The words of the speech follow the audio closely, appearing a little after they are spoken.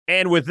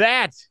And with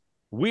that,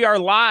 we are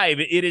live.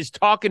 It is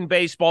Talking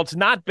Baseball. It's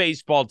not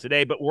baseball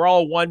today, but we're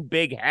all one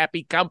big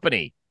happy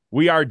company.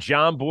 We are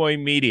John Boy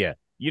Media.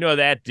 You know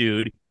that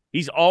dude.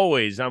 He's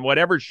always on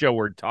whatever show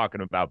we're talking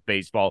about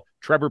baseball.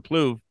 Trevor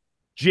Plouffe,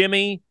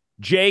 Jimmy,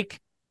 Jake.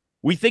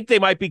 We think they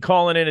might be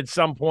calling in at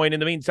some point. In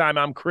the meantime,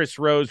 I'm Chris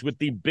Rose with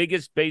the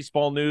biggest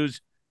baseball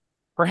news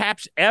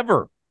perhaps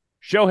ever.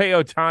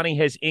 Shohei Ohtani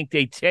has inked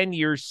a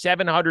 10-year,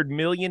 $700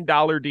 million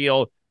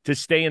deal to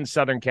stay in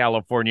Southern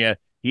California.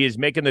 He is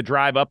making the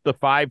drive up the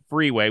 5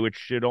 freeway, which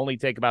should only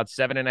take about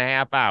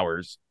 7.5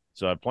 hours,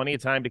 so have plenty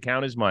of time to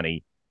count his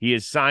money. He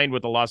is signed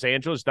with the Los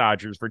Angeles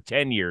Dodgers for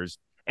 10 years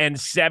and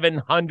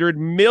 $700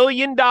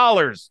 million.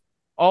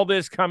 All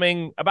this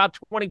coming about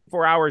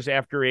 24 hours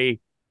after a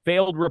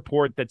failed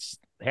report that's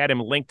had him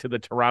linked to the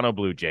Toronto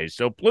Blue Jays.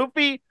 So,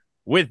 Plouffe,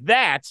 with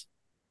that,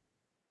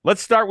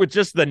 let's start with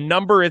just the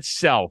number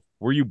itself.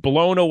 Were you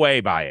blown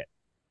away by it?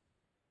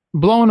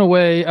 Blown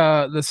away.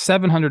 The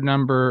 700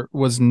 number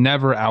was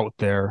never out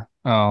there.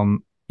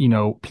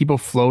 People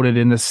floated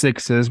in the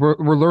sixes. We're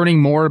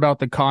learning more about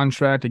the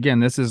contract.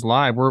 Again, this is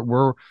live.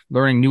 We're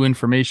learning new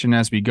information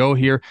as we go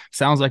here.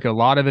 Sounds like a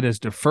lot of it is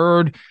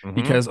deferred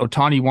because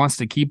Ohtani wants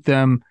to keep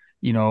them,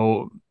 he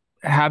wants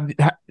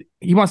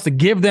to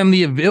give them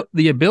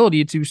the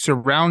ability to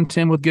surround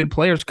him with good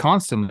players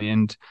constantly.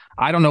 And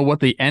I don't know what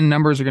the end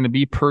numbers are going to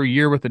be per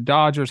year with the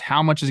Dodgers,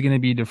 how much is going to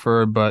be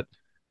deferred, but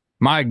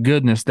my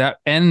goodness, that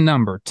end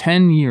number,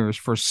 10 years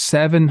for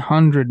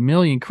 $700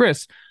 million.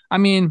 Chris, I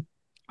mean,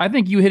 I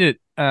think you hit it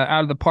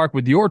out of the park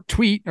with your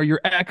tweet or your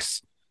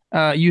ex.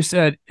 You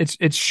said it's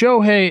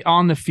Shohei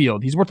on the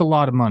field. He's worth a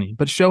lot of money,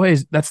 but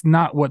that's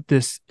not what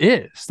this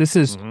is.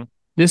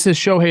 This is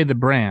Shohei the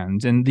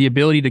brand and the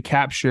ability to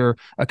capture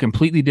a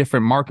completely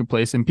different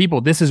marketplace. And people,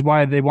 this is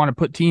why they want to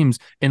put teams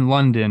in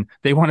London.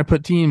 They want to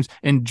put teams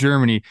in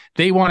Germany.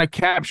 They want to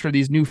capture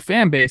these new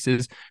fan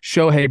bases.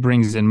 Shohei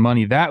brings in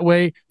money that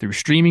way through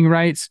streaming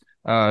rights.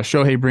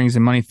 Shohei brings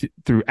in money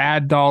through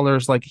ad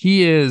dollars. Like,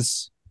 he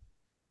is,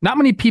 not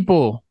many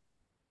people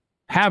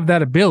have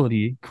that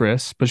ability,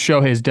 Chris, but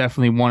Shohei is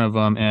definitely one of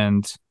them.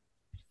 And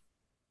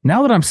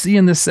now that I'm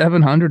seeing this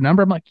 700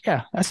 number, I'm like,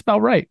 yeah, that's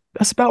about right.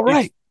 That's about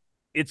right.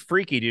 It's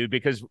freaky, dude,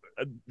 because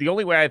the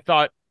only way I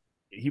thought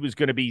he was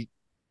going to be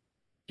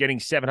getting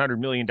 $700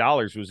 million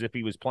was if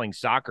he was playing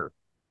soccer,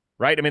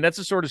 right? I mean, that's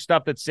the sort of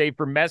stuff that's saved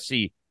for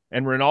Messi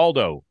and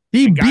Ronaldo.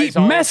 He beat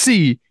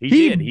Messi.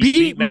 He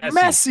beat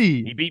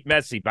Messi. He beat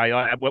Messi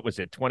by, what was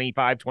it,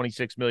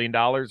 $26 million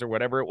or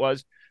whatever it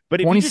was. But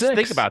if 26. you just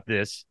think about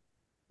this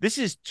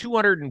is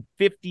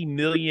 $250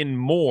 million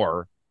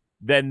more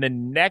than the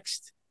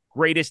next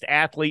greatest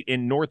athlete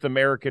in North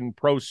American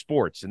pro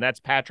sports, and that's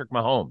Patrick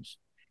Mahomes.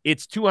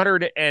 It's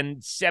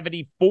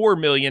 $274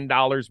 million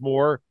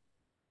more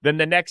than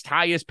the next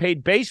highest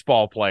paid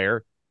baseball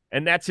player,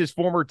 and that's his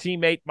former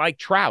teammate, Mike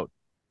Trout.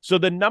 So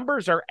the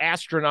numbers are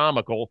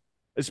astronomical,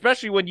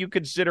 especially when you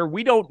consider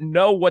we don't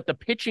know what the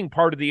pitching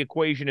part of the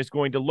equation is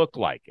going to look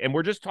like. And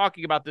we're just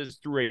talking about this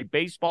through a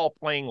baseball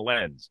playing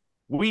lens.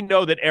 We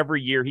know that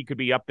every year he could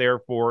be up there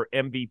for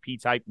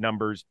MVP-type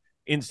numbers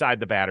inside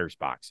the batter's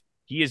box.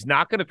 He is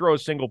not going to throw a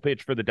single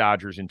pitch for the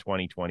Dodgers in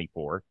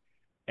 2024.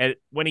 And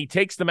when he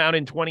takes them out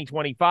in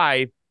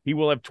 2025, he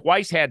will have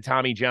twice had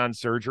Tommy John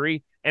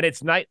surgery, and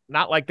it's not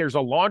like there's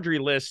a laundry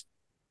list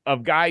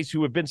of guys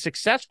who have been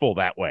successful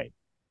that way.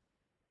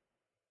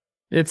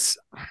 I'm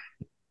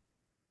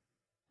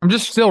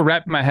just still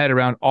wrapping my head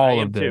around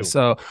all of this. Too.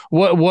 So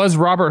what was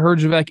Robert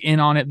Herjavec in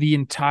on it the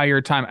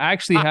entire time? I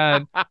actually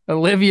had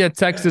Olivia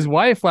text his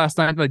wife last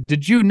night, like,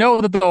 did you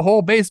know that the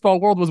whole baseball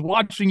world was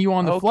watching you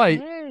on the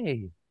flight?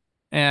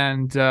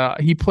 And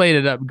he played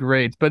it up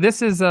great. But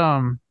this is...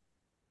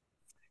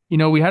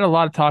 we had a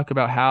lot of talk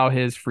about how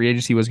his free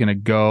agency was going to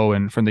go.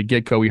 And from the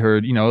get-go, we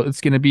heard, it's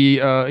going to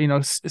be,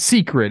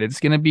 secret. It's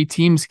going to be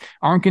teams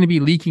aren't going to be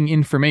leaking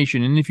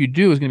information. And if you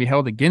do, it's going to be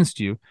held against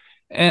you.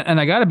 And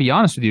I got to be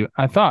honest with you,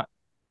 I thought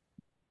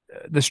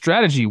the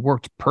strategy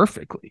worked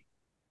perfectly.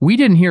 We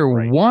didn't hear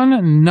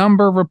one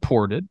number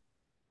reported.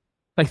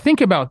 Like, think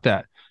about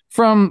that.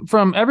 From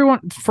everyone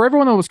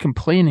that was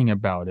complaining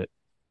about it,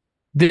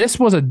 this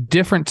was a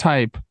different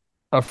type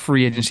of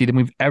free agency than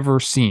we've ever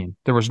seen.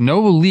 There was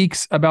no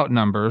leaks about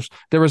numbers.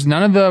 There was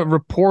none of the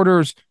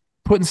reporters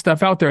putting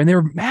stuff out there, and they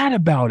were mad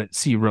about it,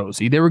 see,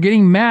 Rosie. They were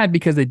getting mad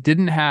because they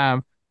didn't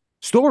have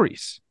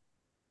stories.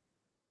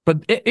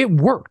 But it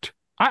worked.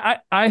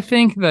 I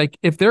think, like,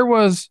 if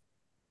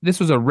this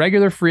was a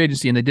regular free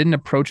agency and they didn't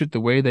approach it the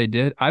way they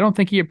did, I don't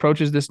think he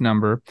approaches this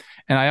number.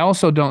 And I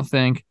also don't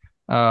think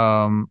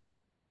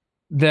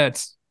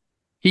that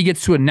he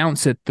gets to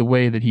announce it the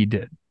way that he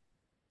did.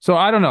 So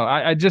I don't know.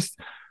 I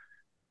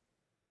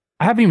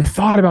haven't even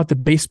thought about the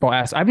baseball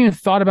aspect. I haven't even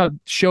thought about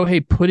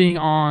Shohei putting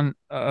on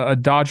a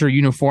Dodger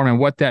uniform and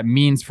what that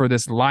means for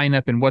this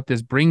lineup and what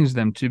this brings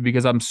them to,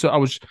 because I'm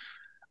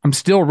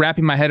still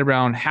wrapping my head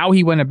around how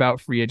he went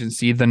about free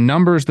agency, the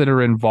numbers that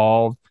are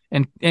involved,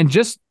 and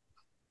just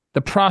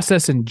the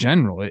process in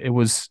general. It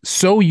was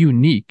so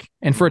unique.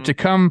 And for it to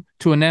come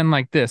to an end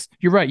like this,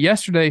 you're right.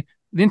 Yesterday,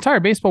 the entire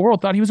baseball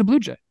world thought he was a Blue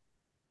Jay.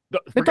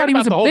 They thought he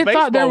was a. They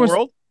thought there was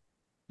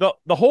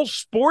the whole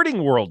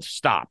sporting world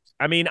stopped.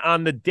 I mean,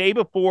 on the day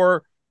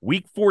before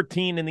Week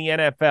 14 in the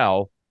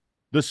NFL,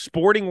 the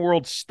sporting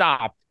world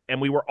stopped, and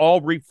we were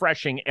all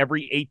refreshing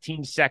every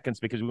 18 seconds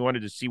because we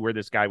wanted to see where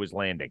this guy was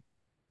landing.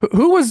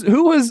 Who was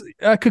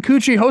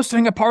Kikuchi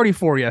hosting a party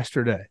for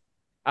yesterday?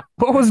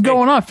 What was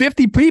going on?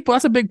 50 people.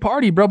 That's a big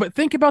party, bro. But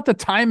think about the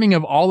timing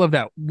of all of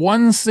that.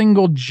 One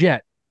single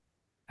jet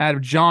out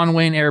of John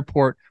Wayne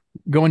Airport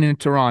going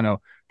into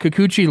Toronto.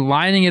 Kikuchi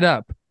lining it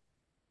up.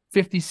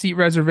 50-seat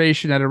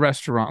reservation at a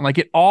restaurant. Like,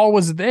 it all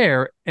was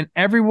there, and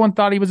everyone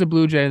thought he was a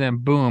Blue Jay, and then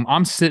boom,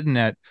 I'm sitting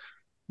at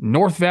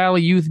North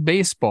Valley Youth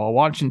Baseball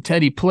watching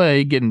Teddy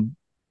play, getting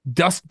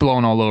dust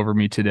blown all over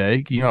me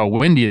today. You know how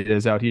windy it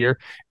is out here.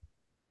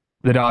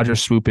 The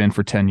Dodgers swoop in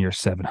for 10 years,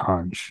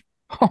 700.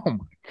 Oh, my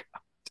God.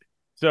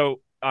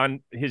 So on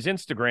his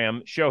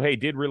Instagram, Shohei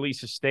did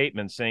release a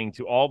statement saying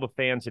to all the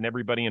fans and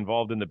everybody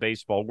involved in the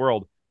baseball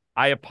world,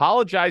 I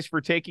apologize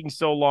for taking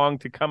so long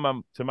to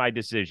come to my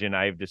decision.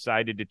 I have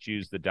decided to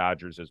choose the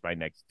Dodgers as my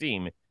next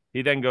team.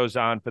 He then goes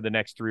on for the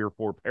next 3 or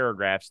 4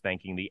 paragraphs,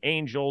 thanking the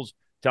Angels,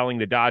 telling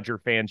the Dodger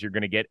fans, you're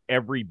going to get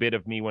every bit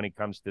of me when it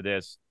comes to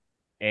this.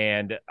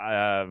 And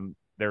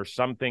there are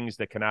some things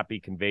that cannot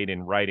be conveyed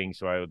in writing,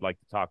 so I would like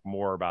to talk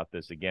more about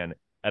this again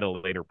at a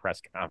later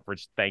press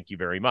conference. Thank you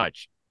very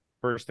much.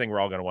 First thing we're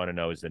all going to want to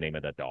know is the name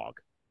of that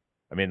dog.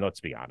 I mean, let's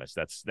be honest.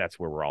 That's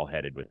where we're all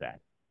headed with that.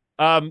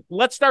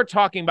 Let's start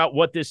talking about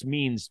what this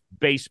means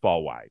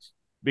baseball-wise,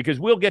 because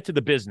we'll get to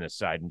the business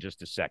side in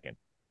just a second.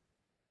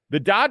 The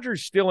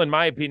Dodgers still, in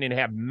my opinion,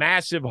 have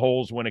massive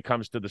holes when it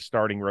comes to the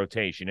starting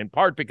rotation, in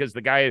part because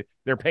the guy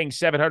they're paying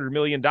 $700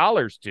 million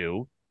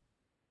to,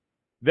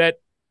 that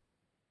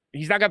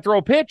he's not going to throw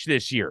a pitch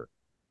this year.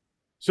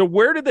 So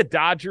where do the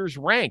Dodgers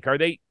rank? Are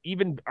they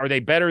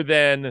better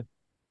than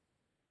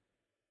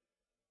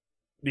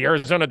the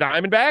Arizona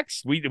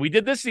Diamondbacks? We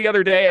did this the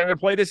other day. I'm going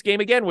to play this game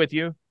again with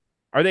you.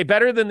 Are they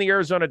better than the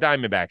Arizona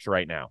Diamondbacks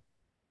right now?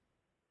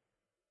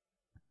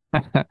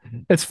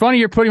 It's funny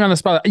you're putting me on the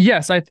spot.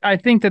 Yes, I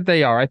think that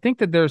they are. I think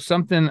that there's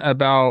something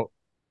about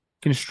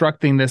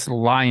constructing this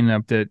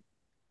lineup that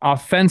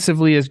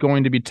offensively is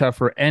going to be tough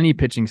for any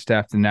pitching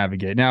staff to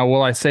navigate. Now,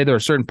 will I say there are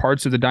certain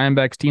parts of the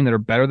Diamondbacks team that are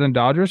better than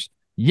Dodgers?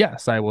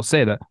 Yes, I will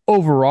say that.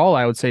 Overall,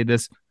 I would say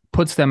this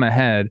puts them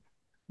ahead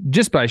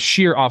just by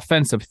sheer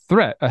offensive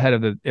threat ahead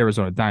of the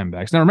Arizona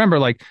Diamondbacks. Now, remember,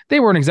 like, they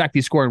weren't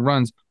exactly scoring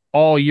runs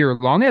all year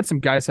long. They had some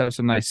guys have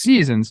some nice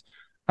seasons.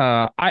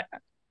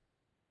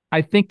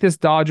 I think this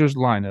Dodgers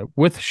lineup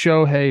with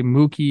Shohei,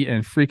 Mookie,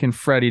 and freaking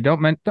Freddie,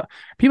 people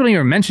don't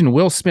even mention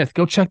Will Smith.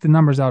 Go check the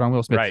numbers out on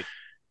Will Smith. Right.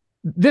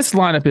 This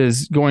lineup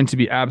is going to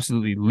be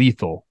absolutely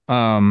lethal.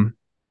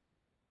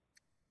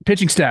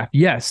 Pitching staff,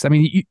 yes. I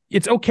mean,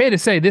 it's okay to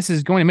say this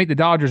is going to make the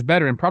Dodgers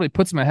better and probably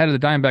puts them ahead of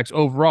the Diamondbacks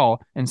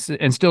overall, and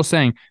still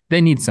saying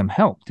they need some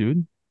help,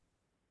 dude.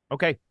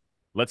 Okay,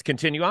 let's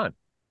continue on.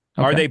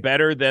 Okay. Are Okay. they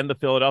better than the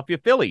Philadelphia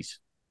Phillies?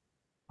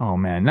 Oh,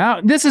 man.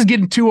 Now, this is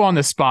getting too on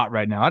the spot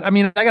right now. I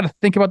mean, I got to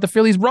think about the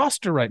Phillies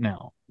roster right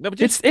now. No,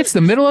 but it's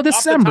the middle of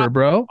December,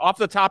 bro. Off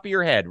the top of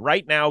your head,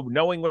 right now,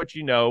 knowing what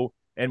you know,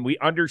 and we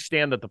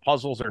understand that the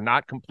puzzles are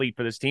not complete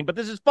for this team, but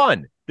this is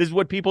fun. This is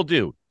what people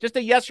do. Just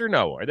a yes or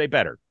no. Are they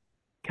better?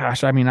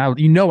 Gosh, I mean, I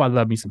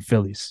love me some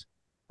Phillies.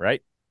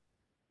 Right?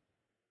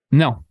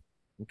 No.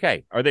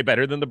 Okay. Are they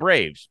better than the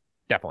Braves?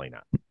 Definitely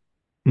not.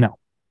 No.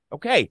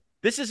 Okay.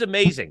 This is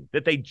amazing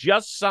that they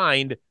just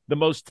signed the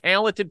most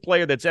talented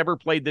player that's ever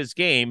played this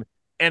game,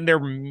 and they're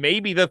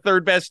maybe the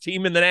third best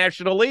team in the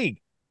National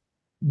League.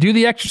 Do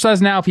the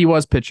exercise now if he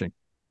was pitching.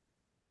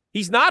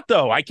 He's not,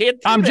 though. I can't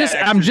do I'm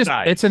that just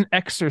it's an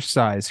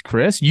exercise,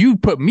 Chris. You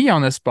put me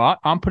on the spot.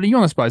 I'm putting you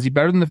on the spot.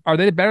 Are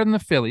they better than the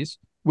Phillies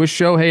with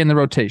Shohei in the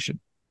rotation?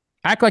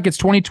 Act like it's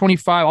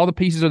 2025. All the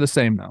pieces are the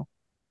same, though.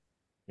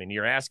 And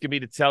you're asking me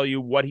to tell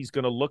you what he's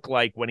going to look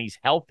like when he's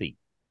healthy.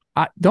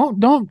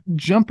 Don't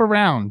jump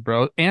around,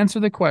 bro. Answer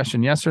the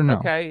question, yes or no.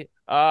 Okay.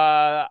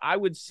 I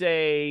would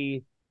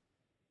say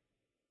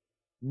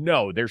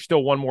no. There's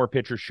still one more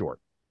pitcher short.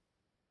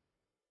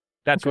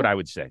 That's what I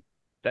would say.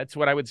 That's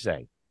what I would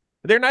say.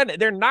 They're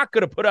not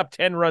going to put up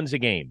 10 runs a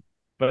game,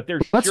 but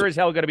they're sure as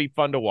hell going to be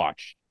fun to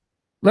watch.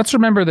 Let's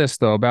remember this,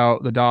 though,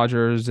 about the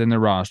Dodgers and the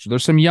roster.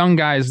 There's some young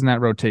guys in that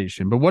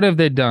rotation, but what have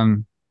they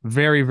done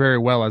very, very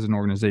well as an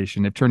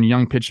organization? They've turned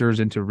young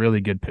pitchers into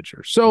really good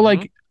pitchers. So,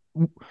 like,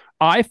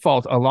 I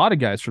fault a lot of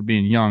guys for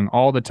being young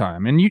all the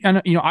time. And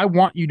I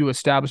want you to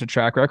establish a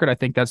track record. I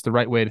think that's the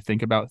right way to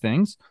think about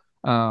things.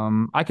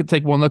 I could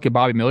take one look at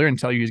Bobby Miller and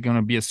tell you he's going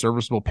to be a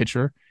serviceable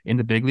pitcher in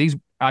the big leagues.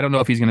 I don't know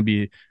if he's going to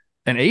be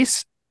an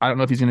ace. I don't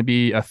know if he's going to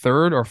be a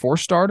third or fourth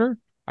starter.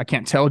 I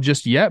can't tell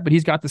just yet, but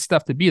he's got the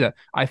stuff to be that.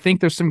 I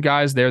think there's some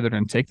guys there that are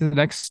going to take the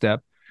next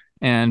step,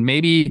 and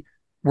maybe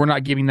we're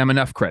not giving them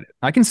enough credit.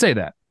 I can say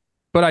that,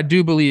 but I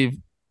do believe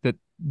that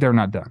they're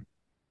not done.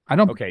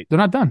 They're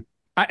not done.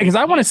 Because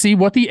I want to see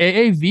what the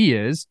AAV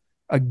is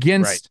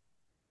against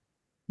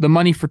the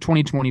money for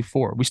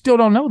 2024. We still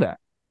don't know that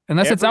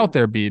unless it's out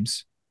there,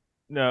 Beebs.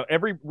 No,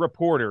 every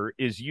reporter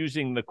is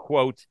using the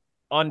quote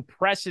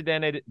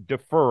unprecedented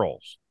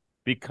deferrals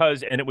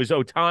because, and it was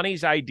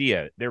Ohtani's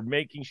idea. They're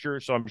making sure,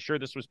 so I'm sure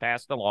this was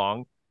passed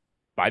along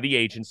by the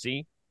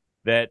agency,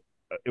 that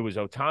it was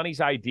Ohtani's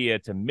idea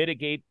to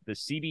mitigate the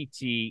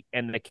CBT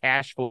and the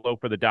cash flow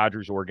for the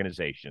Dodgers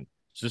organization.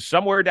 So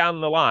somewhere down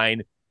the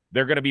line,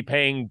 they're going to be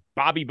paying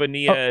Bobby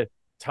Bonilla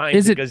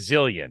times a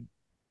gazillion.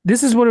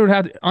 This is what it would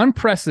have to,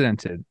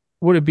 unprecedented.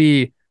 Would it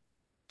be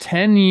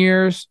 10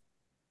 years,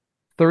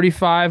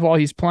 35 while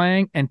he's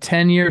playing, and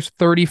 10 years,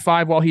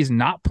 35 while he's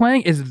not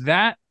playing? Is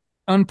that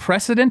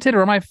unprecedented,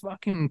 or am I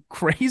fucking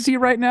crazy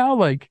right now?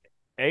 Like,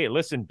 hey,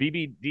 listen,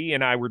 BBD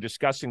and I were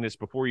discussing this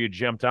before you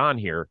jumped on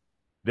here,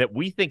 that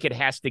we think it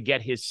has to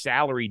get his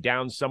salary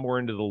down somewhere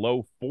into the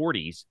low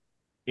 40s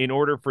in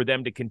order for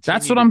them to continue.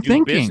 That's what I'm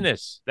thinking.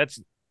 Business. That's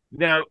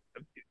now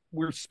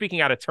we're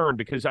speaking out of turn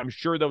because I'm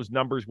sure those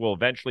numbers will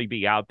eventually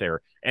be out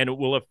there and it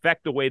will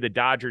affect the way the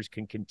Dodgers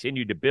can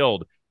continue to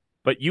build.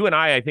 But you and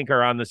I think,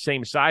 are on the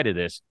same side of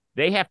this.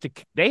 They have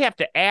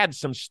to add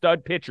some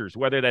stud pitchers,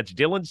 whether that's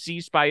Dylan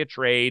Cease by a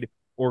trade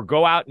or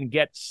go out and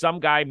get some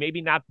guy,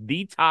 maybe not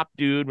the top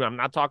dude. I'm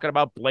not talking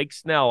about Blake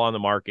Snell on the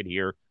market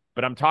here,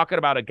 but I'm talking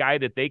about a guy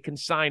that they can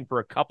sign for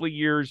a couple of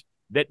years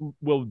that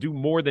will do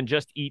more than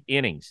just eat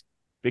innings.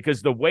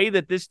 Because the way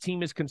that this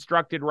team is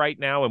constructed right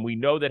now, and we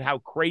know that how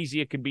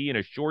crazy it can be in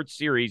a short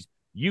series,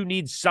 you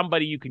need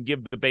somebody you can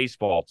give the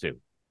baseball to.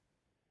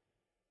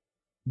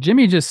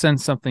 Jimmy just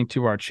sent something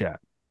to our chat.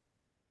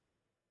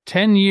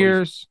 10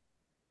 years.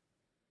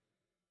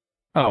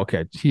 Oh,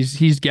 okay.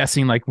 He's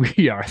guessing like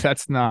we are.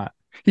 That's not.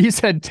 He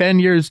said 10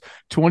 years,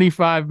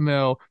 25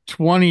 mil,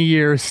 20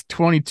 years,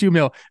 22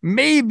 mil.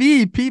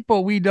 Maybe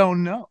people we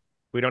don't know.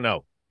 We don't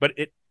know. But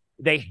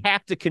they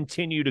have to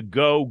continue to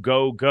go,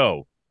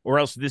 or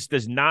else this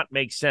does not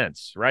make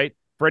sense, right?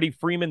 Freddie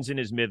Freeman's in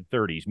his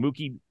mid-30s.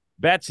 Mookie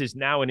Betts is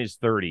now in his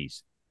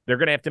 30s. They're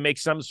going to have to make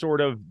some sort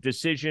of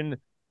decision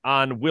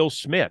on Will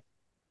Smith.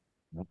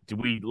 Do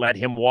we let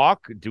him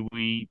walk? Do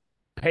we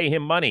pay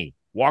him money?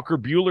 Walker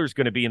Buehler's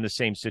going to be in the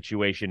same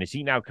situation as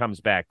he now comes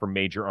back from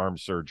major arm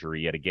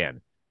surgery yet again.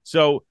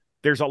 So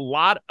there's a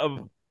lot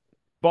of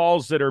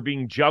balls that are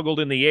being juggled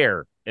in the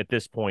air at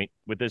this point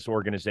with this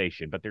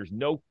organization, but there's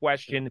no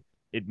question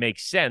it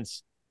makes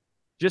sense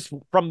just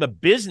from the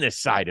business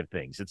side of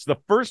things. It's the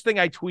first thing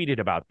I tweeted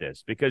about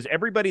this because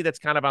everybody that's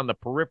kind of on the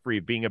periphery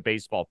of being a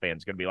baseball fan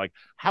is going to be like,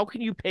 how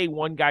can you pay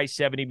one guy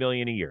 $70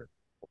 million a year?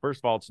 Well, first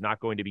of all, it's not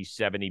going to be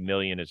 $70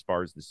 million as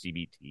far as the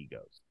CBT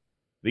goes.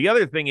 The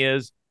other thing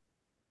is,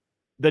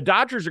 the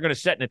Dodgers are going to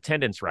set an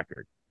attendance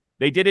record.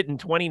 They did it in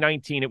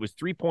 2019. It was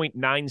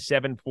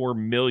 3.974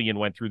 million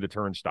went through the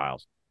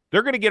turnstiles.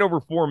 They're going to get over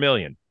 4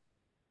 million.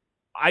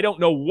 I don't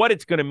know what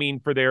it's going to mean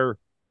for their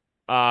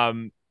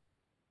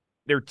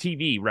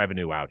TV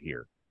revenue out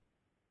here.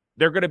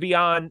 They're going to be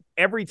on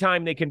every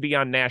time they can be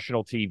on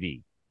national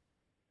TV.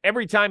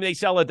 Every time they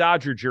sell a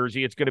Dodger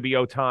jersey, it's going to be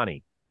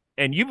Ohtani.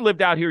 And you've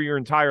lived out here your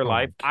entire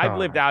life. I've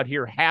lived out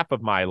here half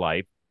of my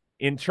life.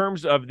 In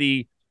terms of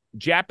the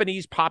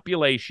Japanese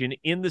population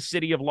in the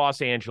city of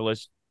Los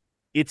Angeles,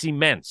 it's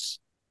immense.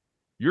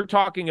 You're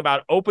talking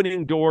about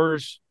opening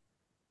doors.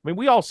 I mean,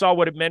 we all saw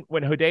what it meant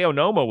when Hideo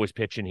Nomo was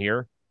pitching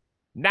here.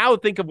 Now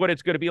think of what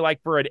it's going to be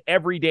like for an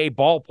everyday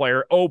ball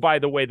player. Oh, by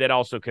the way, that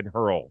also can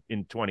hurl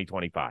in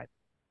 2025.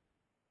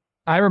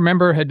 I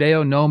remember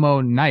Hideo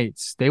Nomo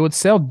nights. They would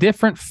sell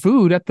different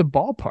food at the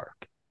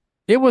ballpark.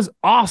 It was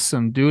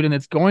awesome, dude, and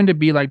it's going to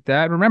be like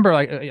that. Remember,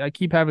 like I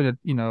keep having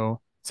to,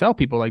 tell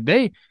people like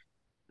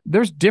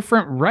there's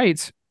different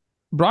rights,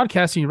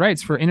 broadcasting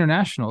rights for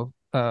international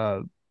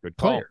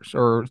players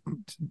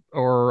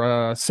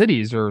or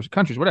cities or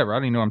countries, whatever. I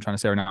don't even know what I'm trying to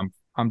say right now.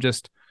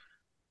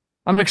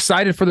 I'm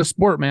excited for the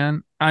sport,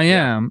 man. I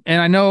am.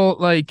 And I know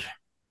like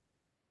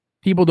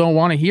people don't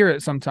want to hear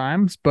it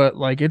sometimes, but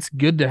like it's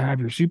good to have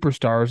your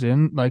superstars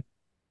in. Like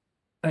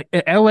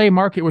LA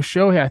market with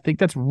Shohei, I think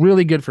that's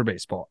really good for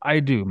baseball. I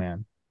do,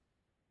 man.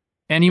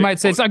 And you might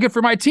say it's not good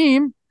for my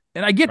team,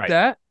 and I get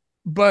that,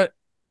 but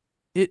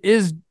it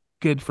is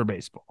good for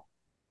baseball.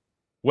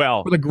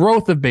 Well, for the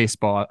growth of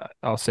baseball,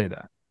 I'll say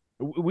that.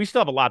 We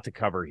still have a lot to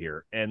cover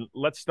here, and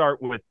let's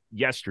start with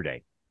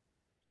yesterday.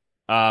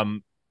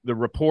 The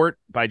report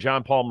by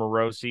John Paul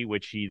Morosi,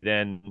 which he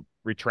then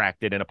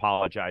retracted and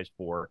apologized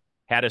for,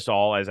 had us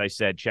all, as I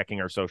said,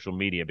 checking our social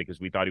media because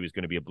we thought he was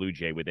going to be a Blue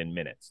Jay within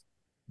minutes.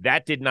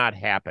 That did not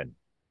happen.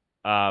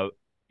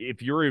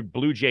 If you're a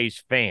Blue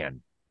Jays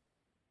fan,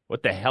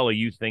 what the hell are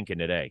you thinking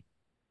today?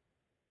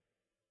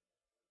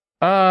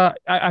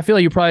 I feel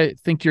like you probably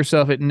think to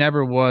yourself, it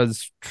never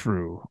was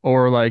true,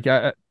 or like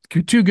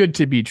too good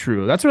to be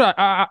true. That's what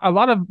a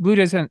lot of Blue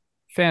Jays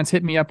fans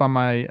hit me up on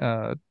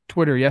my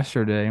Twitter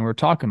yesterday, and we're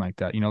talking like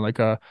that. Like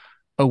a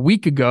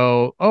week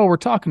ago, oh, we're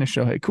talking to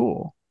Shohei,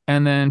 cool.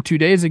 And then 2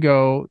 days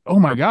ago, oh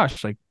my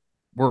gosh, like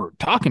we're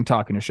talking to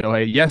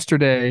Shohei.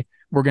 Yesterday,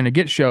 we're going to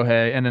get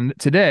Shohei. And then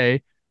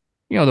today,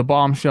 the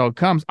bombshell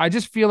comes. I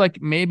just feel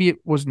like maybe it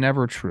was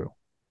never true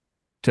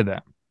to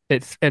them.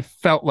 It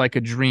felt like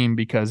a dream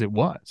because it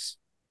was.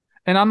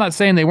 And I'm not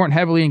saying they weren't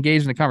heavily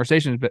engaged in the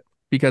conversations, but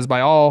because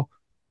by all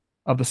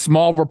of the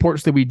small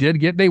reports that we did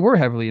get, they were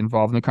heavily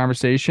involved in the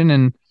conversation.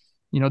 And,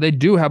 they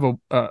do have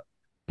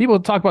people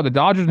talk about the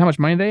Dodgers and how much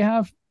money they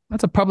have.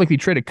 That's a publicly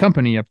traded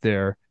company up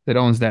there that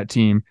owns that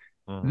team.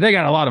 They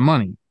got a lot of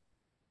money.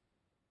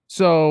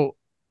 So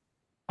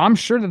I'm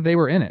sure that they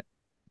were in it.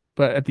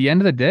 But at the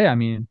end of the day, I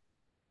mean,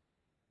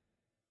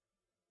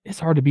 it's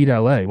hard to beat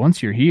LA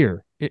once you're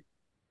here.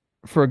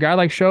 For a guy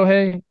like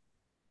Shohei,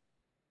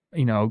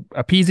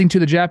 appeasing to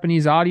the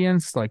Japanese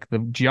audience, like the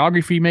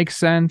geography makes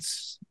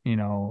sense.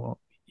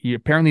 He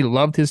apparently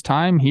loved his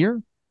time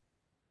here,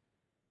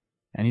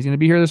 and he's going to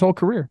be here this whole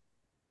career.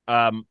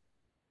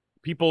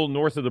 People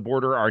north of the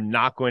border are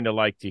not going to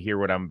like to hear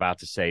what I'm about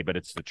to say, but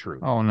it's the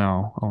truth. Oh,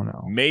 no.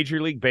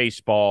 Major League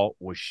Baseball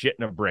was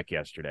shitting a brick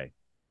yesterday.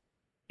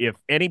 If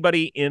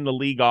anybody in the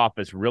league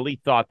office really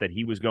thought that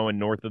he was going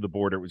north of the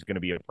border, it was going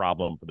to be a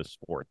problem for the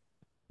sport.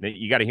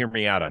 You got to hear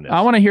me out on this.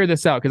 I want to hear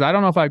this out because I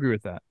don't know if I agree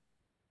with that.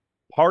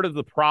 Part of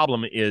the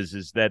problem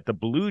is that the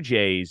Blue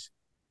Jays,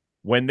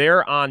 when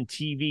they're on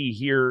TV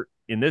here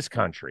in this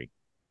country,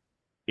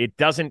 it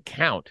doesn't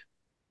count.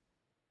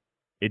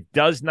 It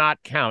does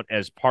not count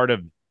as part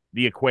of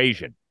the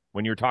equation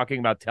when you're talking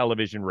about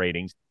television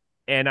ratings.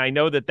 And I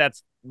know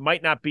that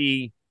might not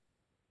be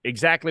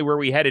exactly where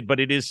we headed, but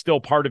it is still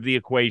part of the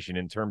equation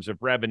in terms of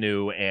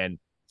revenue and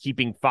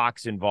keeping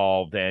Fox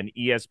involved and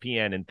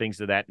ESPN and things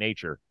of that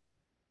nature.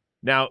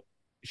 Now,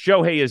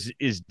 Shohei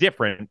is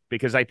different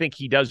because I think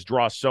he does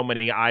draw so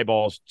many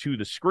eyeballs to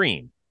the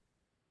screen.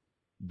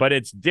 But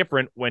it's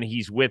different when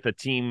he's with a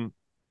team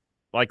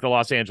like the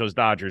Los Angeles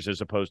Dodgers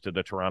as opposed to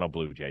the Toronto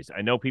Blue Jays.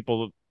 I know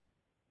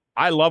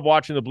I love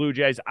watching the Blue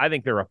Jays. I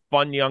think they're a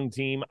fun young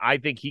team. I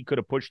think he could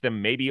have pushed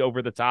them maybe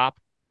over the top.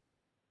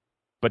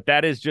 But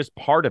that is just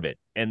part of it.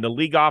 And the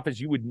league office,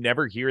 you would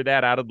never hear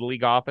that out of the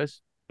league office,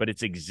 but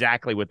it's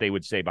exactly what they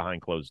would say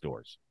behind closed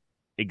doors.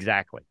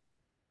 Exactly.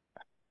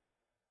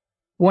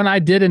 When I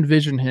did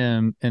envision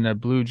him in a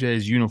Blue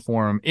Jays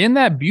uniform in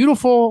that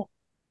beautiful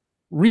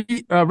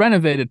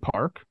renovated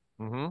park,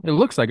 it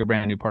looks like a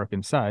brand new park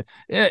inside.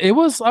 I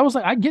was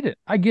like, I get it.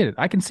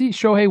 I can see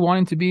Shohei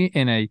wanting to be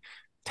in a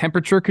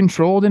temperature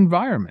controlled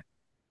environment.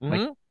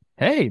 Like,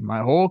 hey,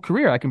 my whole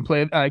career, I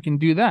can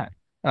do that.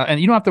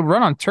 And you don't have to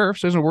run on turf.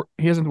 So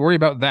he doesn't worry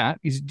about that.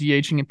 He's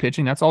DHing and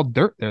pitching. That's all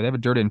dirt there. They have a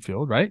dirt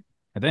infield, right?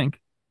 I think,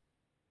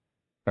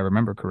 if I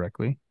remember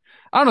correctly.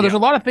 I don't know. There's a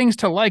lot of things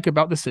to like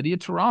about the city of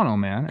Toronto,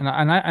 man, and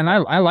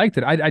I liked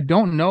it. I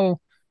don't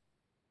know.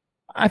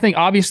 I think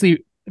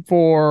obviously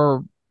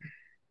for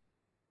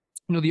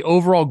the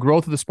overall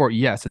growth of the sport,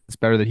 yes, it's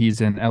better that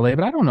he's in LA.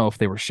 But I don't know if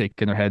they were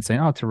shaking their head saying,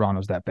 "Oh,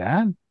 Toronto's that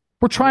bad."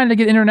 We're trying to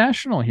get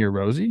international here,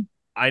 Rosie.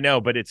 I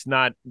know, but it's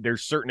not.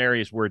 There's certain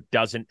areas where it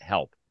doesn't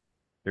help.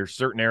 There's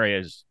certain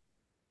areas.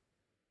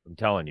 I'm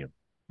telling you.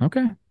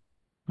 Okay.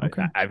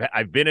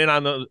 I've been in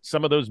on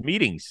some of those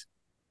meetings.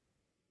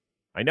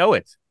 I know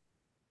it.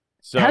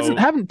 So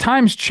haven't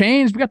times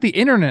changed? We got the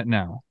internet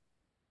now.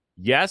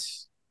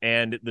 Yes,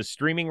 and the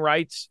streaming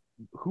rights.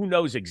 Who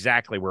knows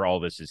exactly where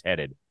all this is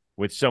headed?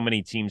 With so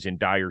many teams in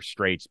dire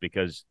straits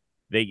because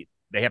they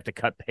have to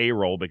cut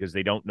payroll because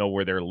they don't know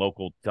where their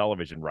local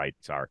television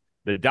rights are.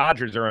 The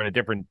Dodgers are on a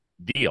different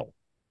deal.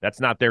 That's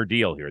not their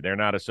deal here. They're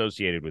not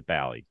associated with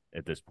Bally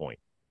at this point.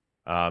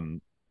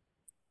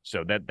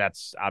 So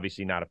that's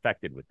obviously not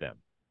affected with them.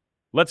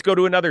 Let's go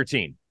to another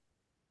team,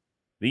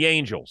 the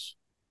Angels.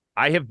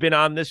 I have been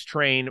on this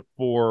train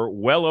for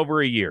well over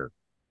a year.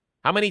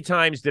 How many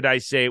times did I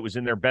say it was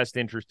in their best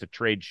interest to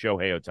trade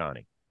Shohei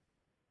Ohtani?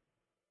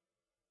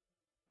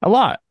 A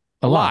lot.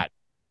 Yeah,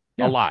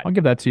 a lot. I'll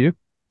give that to you.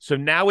 So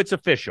now it's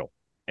official.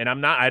 And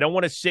I don't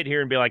want to sit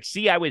here and be like,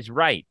 see, I was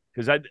right.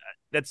 Because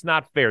that's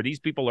not fair. These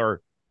people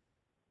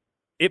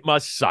it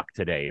must suck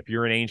today if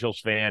you're an Angels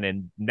fan.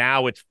 And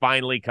now it's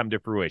finally come to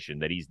fruition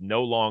that he's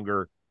no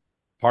longer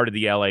part of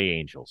the LA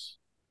Angels.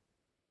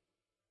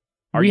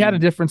 We had a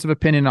difference of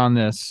opinion on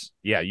this.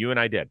 Yeah, you and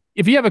I did.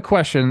 If you have a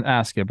question,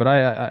 ask it. But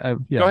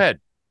yeah. Go ahead.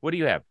 What do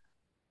you have?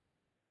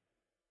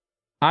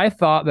 I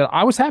thought that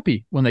I was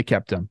happy when they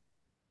kept him.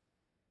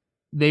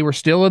 They were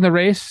still in the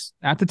race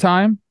at the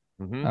time,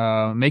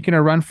 making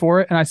a run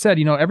for it. And I said,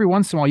 every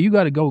once in a while, you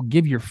got to go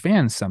give your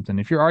fans something.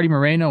 If you're Artie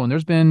Moreno and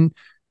there's been,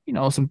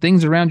 some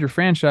things around your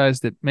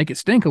franchise that make it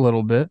stink a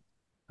little bit,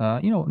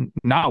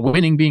 not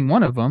winning being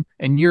one of them,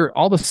 and you're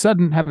all of a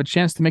sudden have a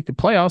chance to make the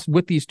playoffs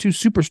with these two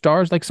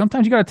superstars, like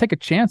sometimes you got to take a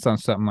chance on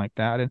something like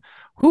that. And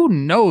who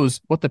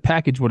knows what the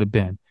package would have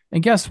been.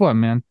 And guess what,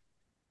 man?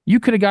 You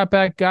could have got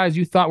back guys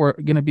you thought were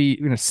going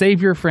to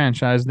save your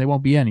franchise, and they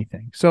won't be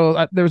anything.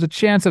 So there was a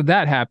chance of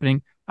that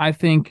happening. I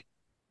think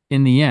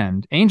in the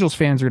end, Angels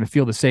fans are going to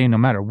feel the same no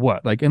matter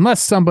what. Like,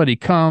 unless somebody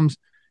comes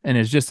and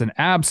is just an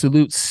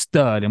absolute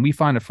stud, and we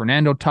find a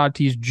Fernando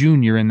Tatis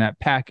Jr. in that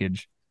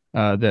package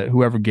that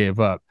whoever gave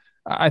up,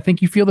 I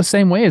think you feel the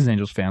same way as an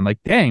Angels fan. Like,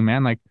 dang,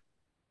 man, like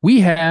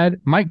we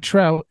had Mike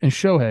Trout and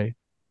Shohei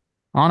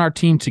on our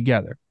team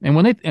together. And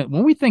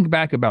when we think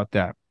back about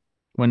that,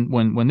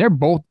 when they're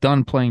both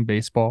done playing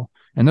baseball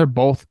and they're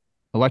both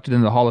elected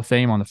into the Hall of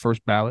Fame on the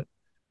first ballot,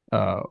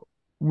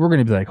 we're going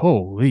to be like,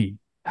 holy,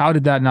 how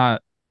did that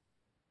not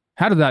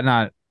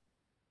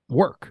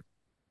work?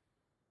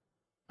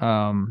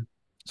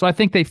 So I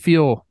think they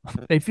feel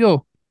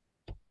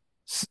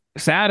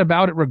sad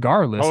about it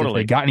regardless if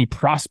they got any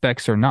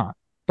prospects or not.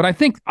 But I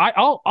think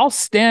I'll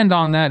stand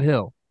on that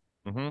hill.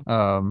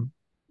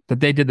 That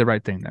they did the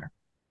right thing there.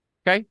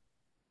 Okay.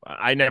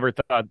 I never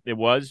thought it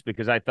was,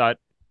 because I thought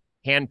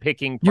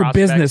handpicking your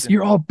business.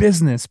 You're all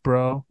business,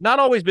 bro. Not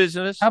always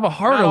business. Have a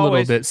heart a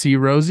little bit, see,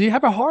 Rosie.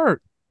 Have a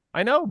heart.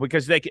 I know,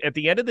 because they, at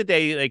the end of the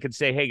day, they could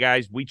say, hey,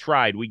 guys, we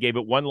tried. We gave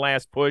it one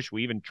last push.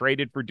 We even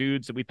traded for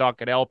dudes that we thought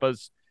could help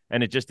us,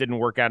 and it just didn't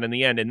work out in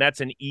the end. And that's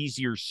an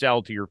easier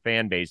sell to your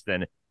fan base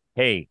than,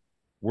 hey,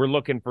 we're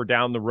looking for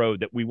down the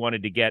road that we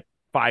wanted to get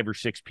 5 or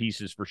 6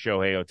 pieces for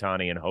Shohei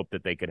Ohtani and hope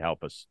that they could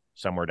help us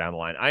somewhere down the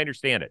line. I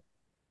understand it.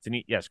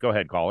 Yes, go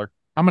ahead, caller.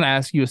 I'm going to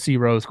ask you a C.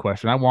 Rose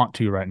question. I want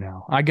to right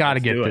now. I got to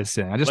get this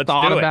in. I just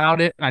thought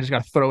about it, and I just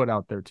got to throw it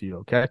out there to you,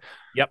 okay?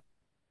 Yep.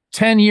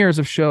 10 years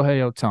of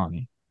Shohei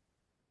Ohtani.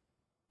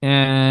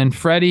 And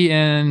Freddie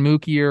and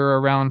Mookie are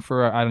around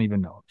for, I don't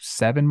even know,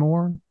 7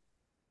 more?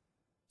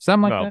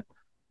 Something like that?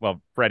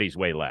 Well, Freddie's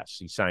way less.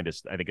 He signed,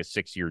 I think, a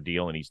 6-year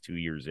deal, and he's 2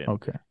 years in.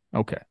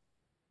 Okay.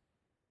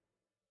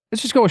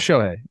 Let's just go with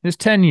Shohei. It's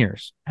 10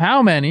 years.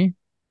 How many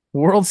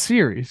World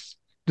Series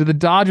do the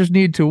Dodgers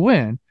need to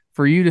win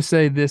for you to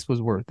say this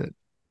was worth it?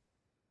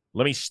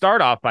 Let me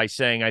start off by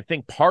saying I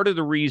think part of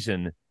the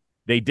reason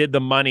they did the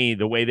money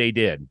the way they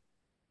did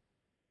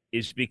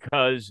is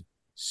because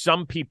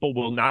some people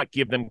will not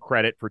give them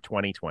credit for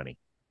 2020.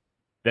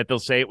 That they'll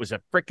say it was a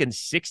freaking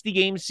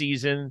 60-game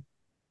season.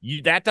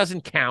 That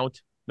doesn't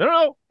count.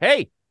 No.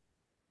 Hey,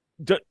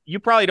 you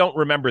probably don't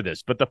remember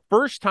this, but the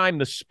first time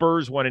the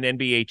Spurs won an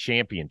NBA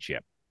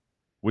championship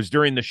was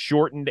during the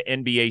shortened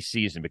NBA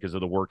season because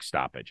of the work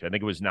stoppage. I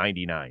think it was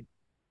 99.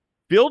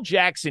 Phil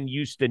Jackson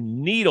used to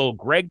needle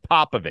Greg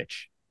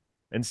Popovich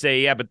and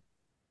say, yeah, but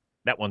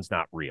that one's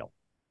not real.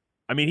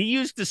 I mean, he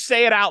used to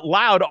say it out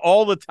loud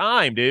all the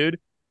time, dude.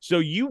 So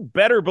you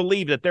better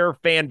believe that there are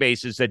fan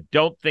bases that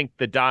don't think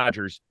the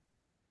Dodgers,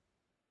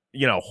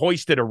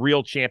 hoisted a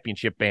real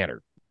championship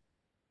banner.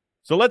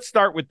 So let's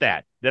start with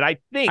that. I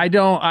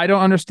don't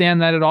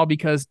understand that at all,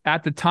 because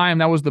at the time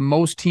that was the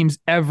most teams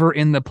ever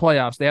in the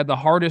playoffs. They had the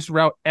hardest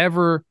route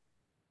ever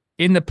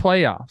in the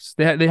playoffs.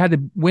 They had to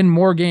win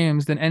more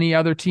games than any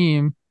other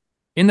team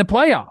in the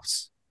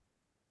playoffs.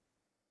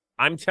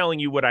 I'm telling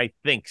you what I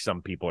think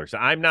some people are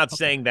saying. I'm not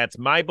saying that's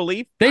my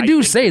belief. They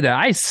do say that.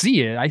 I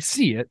see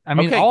it. I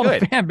mean, all the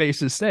fan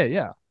bases say it,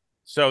 yeah.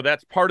 So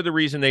that's part of the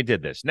reason they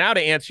did this. Now,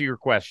 to answer your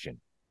question,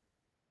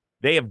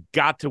 they have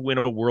got to win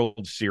a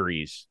World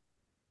Series,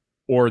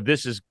 or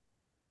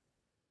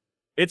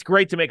it's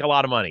great to make a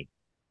lot of money.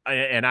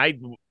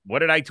 And what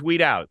did I tweet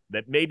out?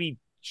 That maybe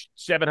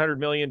 $700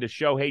 million to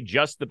Shohei,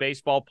 just the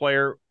baseball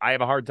player. I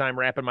have a hard time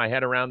wrapping my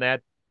head around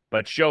that.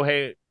 But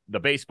Shohei, the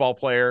baseball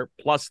player,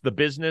 plus the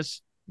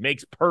business,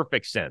 makes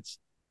perfect sense.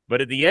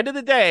 But at the end of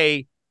the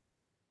day,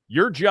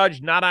 you're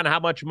judged not on how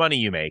much money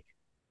you make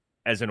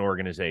as an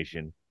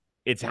organization.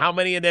 It's how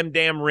many of them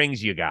damn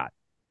rings you got.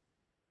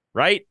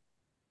 Right?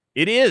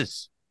 It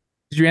is.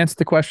 Did you answer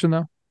the question,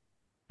 though?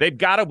 They've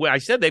got to win. I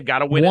said they've got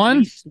to win one? At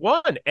least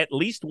one. At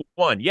least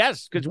one.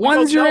 Yes. Because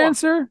one's your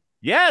answer?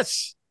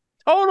 Yes.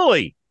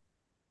 Totally.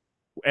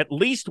 At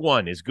least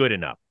one is good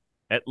enough.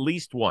 At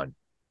least one.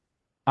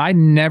 I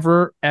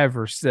never,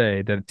 ever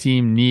say that a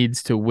team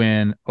needs to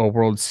win a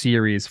World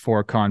Series for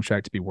a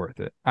contract to be worth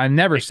it. I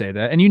never say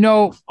that.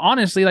 And,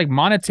 honestly, like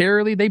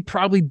monetarily, they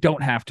probably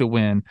don't have to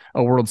win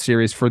a World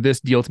Series for this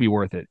deal to be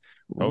worth it.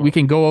 Oh. We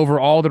can go over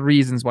all the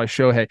reasons why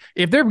Shohei,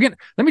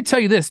 let me tell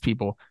you this,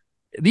 people.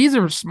 These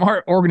are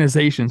smart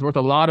organizations worth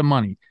a lot of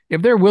money.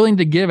 If they're willing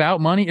to give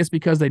out money, it's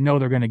because they know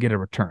they're going to get a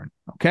return.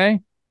 Okay?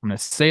 I'm going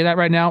to say that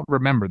right now.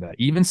 Remember that.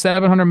 Even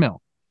 $700 million.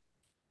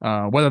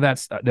 Whether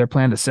that's their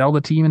plan to sell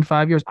the team in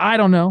 5 years, I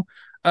don't know.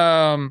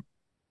 I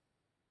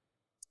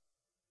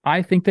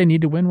think they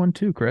need to win one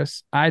too,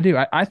 Chris. I do.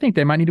 I think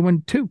they might need to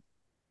win 2.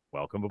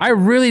 Welcome. I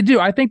really do.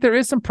 I think there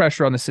is some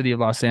pressure on the city of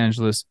Los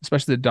Angeles,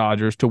 especially the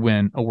Dodgers, to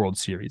win a World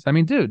Series. I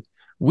mean, dude,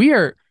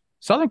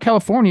 Southern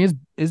California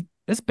is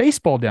it's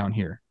baseball down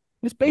here.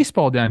 It's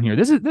baseball down here.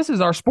 This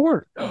is our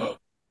sport.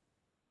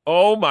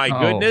 Oh my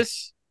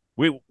goodness.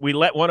 We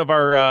let one of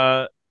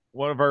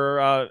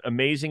our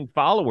amazing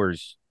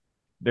followers,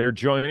 they're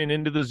joining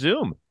into the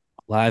Zoom.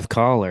 Live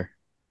caller.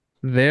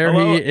 There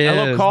he is.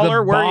 Hello,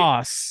 caller. The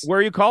boss. Where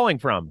are you calling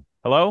from?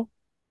 Hello?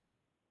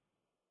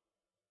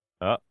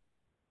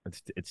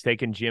 It's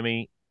taken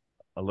Jimmy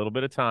a little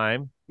bit of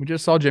time. We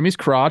just saw Jimmy's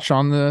crotch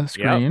on the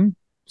screen. Yep.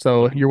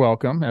 So you're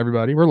welcome,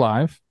 everybody. We're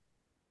live.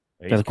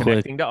 He's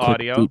connecting to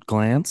audio. Quick boot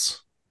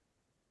glance.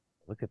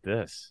 Look at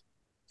this.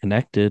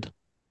 Connected.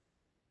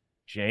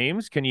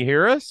 James, can you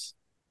hear us?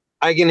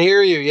 I can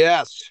hear you,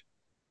 yes.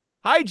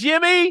 Hi,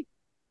 Jimmy.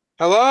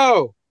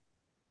 Hello.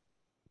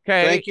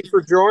 Okay. Thank you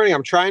for joining.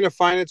 I'm trying to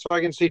find it so I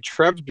can see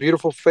Trev's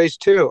beautiful face,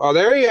 too. Oh,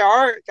 there you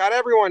are. Got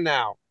everyone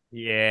now.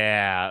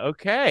 Yeah,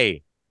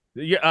 okay.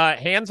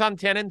 Hands on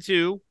 10 and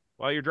 2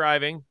 while you're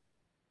driving.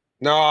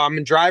 No, I'm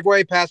in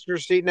driveway passenger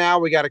seat now.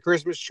 We got a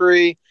Christmas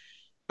tree.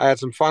 I had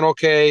some funnel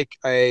cake.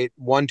 I ate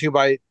one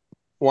bite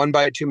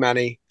too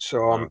many,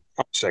 so I'm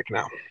sick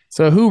now.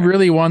 So who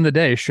really won the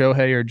day,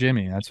 Shohei or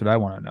Jimmy? That's what I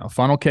want to know.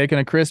 Funnel cake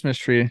and a Christmas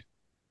tree.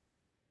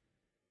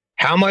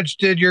 How much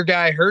did your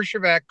guy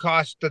Hershevek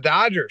cost the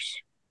Dodgers?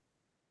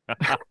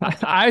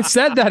 I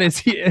said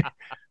that.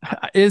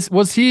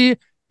 Was he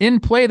in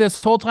play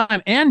this whole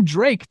time? And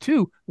Drake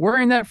too,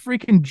 wearing that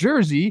freaking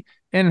jersey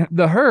and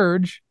the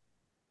Hurge.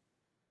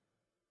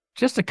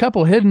 Just a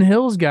couple Hidden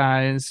Hills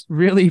guys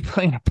really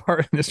playing a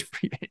part in this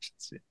free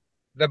agency.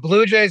 The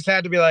Blue Jays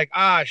had to be like,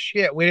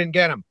 shit, we didn't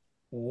get him.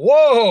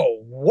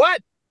 Whoa,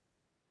 what?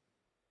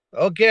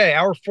 Okay,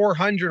 our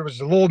 400 was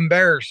a little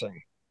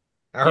embarrassing.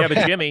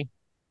 But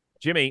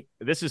Jimmy,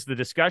 this is the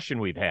discussion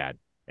we've had,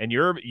 and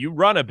you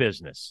run a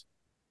business.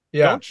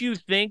 Yeah. Don't you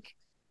think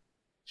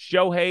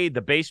Shohei,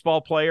 the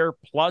baseball player,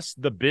 plus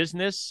the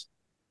business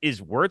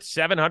is worth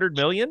 $700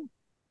 million?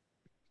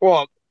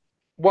 Well,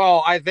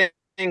 I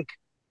think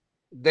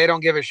they don't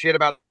give a shit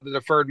about the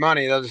deferred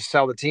money. They'll just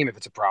sell the team if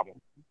it's a problem.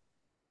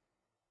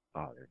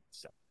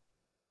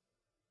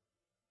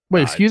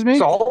 Wait, excuse me?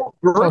 Sell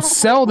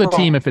the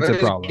team if it's a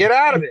problem. Get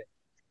out of it.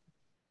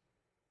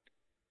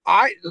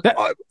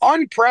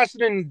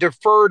 Unprecedented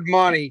deferred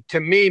money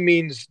to me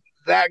means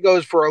that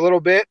goes for a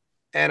little bit,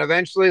 and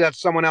eventually that's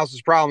someone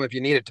else's problem if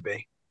you need it to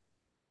be.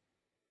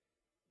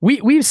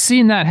 We've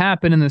seen that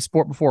happen in the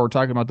sport before. We're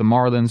talking about the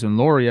Marlins and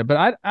Loria,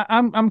 but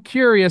I'm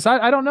curious.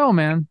 I don't know,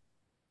 man.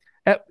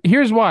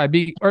 Here's why.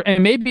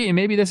 And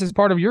maybe this is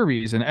part of your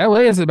reason.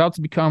 LA is about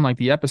to become like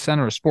the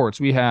epicenter of sports.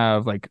 We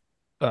have like.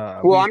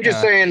 I'm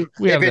just saying,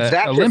 if it's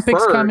that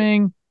Olympics deferred,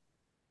 coming.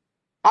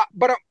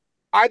 But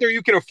either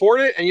you can afford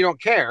it and you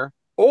don't care,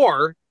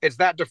 or it's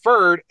that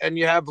deferred and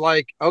you have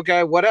like,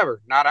 okay,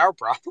 whatever, not our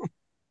problem.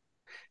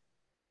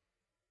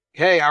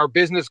 Hey, our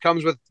business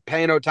comes with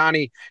paying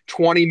Ohtani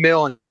 $20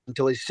 million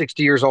until he's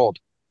 60 years old.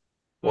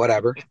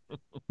 Whatever.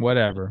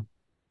 Whatever.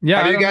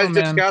 Yeah. Have you guys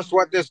discussed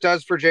what this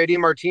does for JD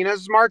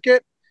Martinez's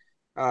market?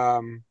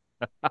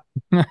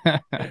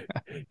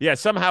 Yeah,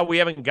 somehow we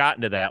haven't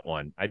gotten to that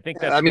one. I think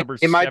that's number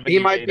he might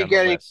be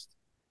getting.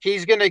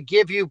 He's going to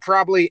give you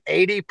probably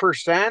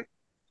 80%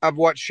 of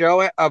what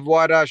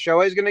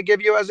Shohei is going to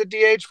give you as a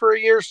DH for a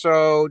year.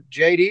 So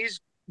JD's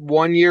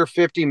 1 year,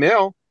 $50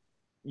 million.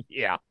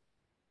 Yeah,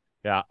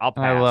 I'll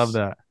pass. I love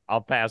that.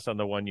 I'll pass on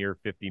the 1 year,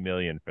 $50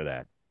 million for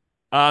that.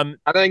 I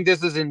think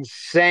this is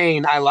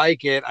insane. I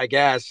like it. I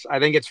guess I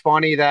think it's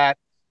funny that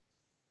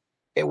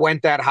it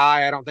went that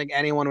high. I don't think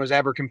anyone was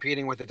ever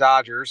competing with the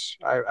Dodgers.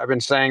 I've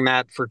been saying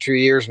that for 2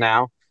 years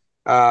now.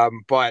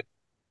 But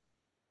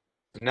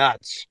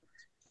nuts.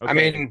 Okay. I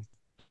mean,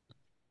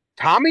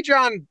 Tommy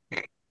John,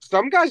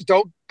 some guys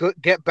don't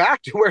get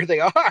back to where they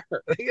are.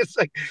 I think it's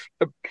like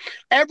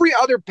every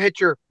other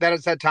pitcher that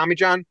has had Tommy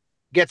John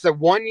gets a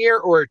 1 year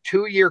or a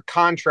 2 year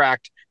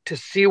contract to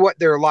see what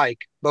they're like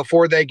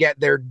before they get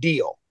their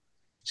deal.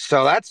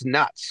 So that's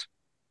nuts.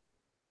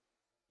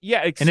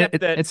 Yeah, except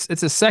that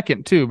it's a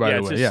second too, by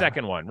the way. It's a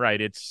second one,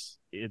 right? It's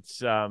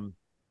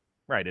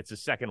right, it's a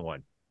second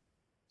one.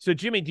 So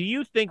Jimmy, do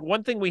you think,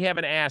 one thing we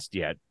haven't asked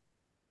yet,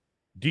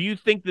 do you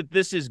think that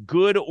this is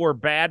good or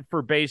bad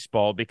for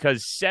baseball?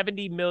 Because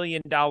 $70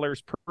 million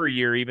per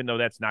year, even though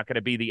that's not going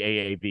to be the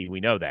AAV, we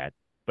know that.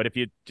 But if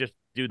you just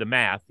do the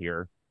math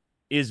here,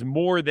 is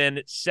more than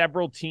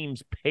several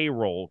teams'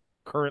 payroll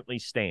currently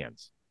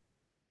stands.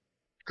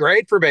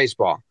 Great for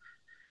baseball.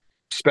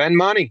 Spend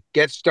money,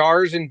 get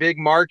stars in big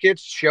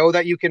markets, show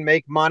that you can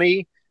make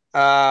money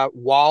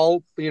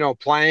while,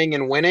 playing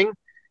and winning.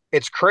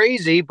 It's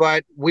crazy,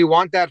 but we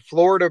want that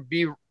floor to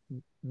be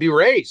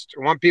raised.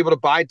 We want people to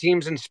buy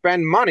teams and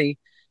spend money.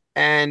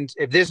 And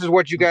if this is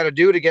what you got to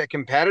do to get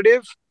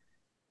competitive,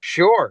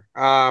 sure.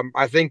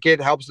 I think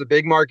it helps the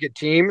big market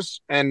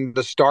teams and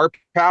the star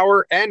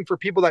power, and for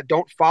people that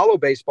don't follow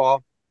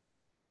baseball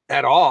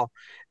at all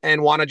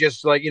and want to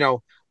just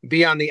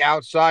be on the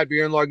outside,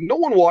 being like, no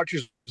one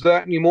watches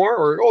that anymore,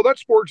 or that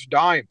sport's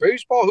dying.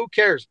 Baseball, who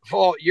cares?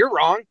 Well, you're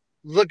wrong.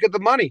 Look at the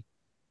money.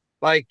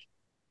 Like,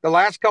 the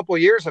last couple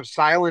of years have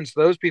silenced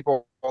those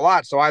people a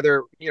lot. So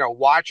either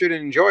watch it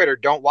and enjoy it, or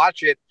don't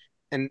watch it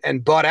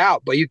and butt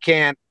out. But you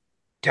can't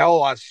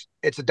tell us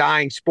it's a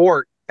dying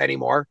sport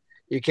anymore.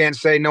 You can't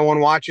say no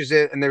one watches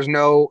it and there's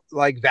no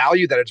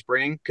value that it's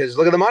bringing, because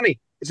look at the money.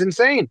 It's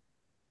insane.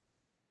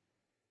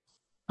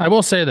 I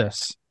will say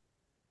this.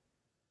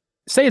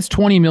 Say it's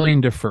 20 million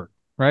deferred,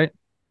 right?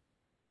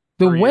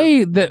 The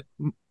way that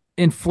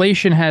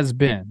inflation has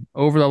been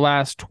over the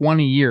last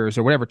 20 years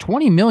or whatever,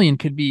 20 million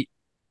could be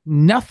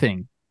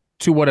nothing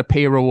to what a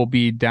payroll will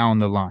be down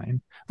the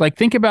line. Like,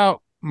 think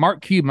about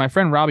Mark Cuban. My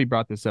friend Robbie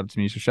brought this up to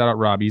me, so shout out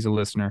Robbie. He's a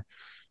listener.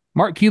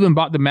 Mark Cuban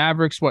bought the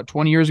Mavericks,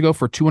 20 years ago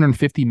for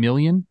 $250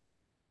 million,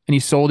 and he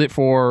sold it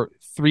for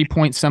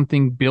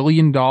 $3-point-something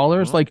billion.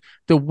 Mm-hmm. Like,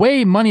 the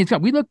way money is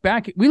gone. We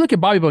look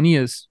at Bobby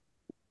Bonilla's.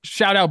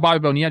 Shout out Bobby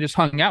Bonilla. I just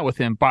hung out with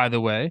him, by the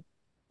way.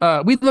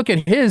 we look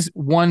at his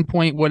 1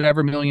 point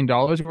whatever million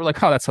dollars, and we're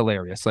like, oh, that's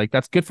hilarious. Like,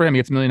 that's good for him. He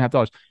gets $1.5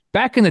 million.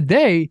 Back in the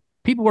day,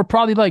 people were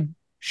probably like,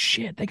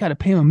 shit, they got to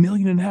pay him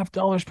 $1.5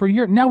 million per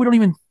year. Now we don't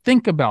even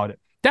think about it.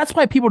 That's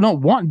why people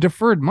don't want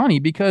deferred money,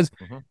 because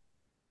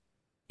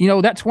that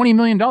 $20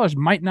 million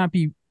might not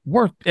be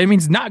worth. I mean,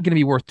 it's not going to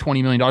be worth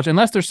 $20 million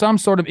unless there's some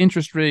sort of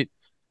interest rate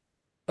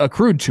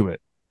accrued to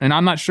it. And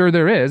I'm not sure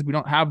there is. We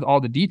don't have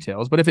all the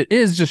details. But if it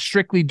is just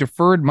strictly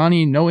deferred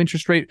money, no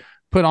interest rate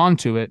put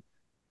onto it,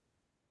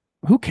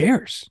 who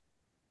cares?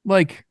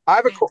 Like, I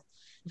have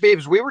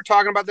Babes, we were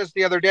talking about this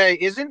the other day.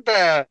 Isn't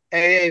the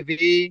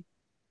AAV,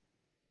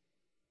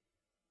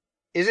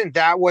 isn't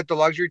that what the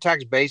luxury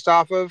tax is based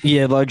off of?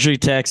 Yeah, luxury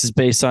tax is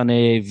based on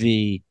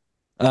AAV.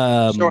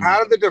 So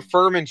how did the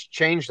deferments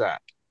change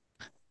that?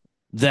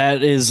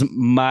 That is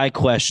my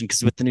question,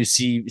 because with the new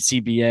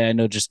CBA, I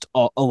know just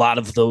a lot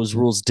of those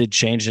rules did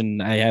change,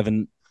 and I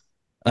haven't.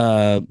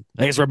 I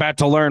guess we're about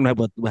to learn how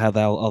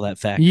all that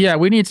factors. Yeah,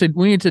 we need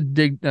to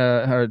dig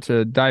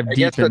to dive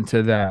deep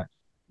into that,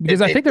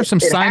 because I think there's some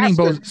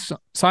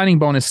signing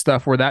bonus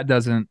stuff where that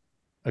doesn't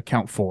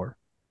account for.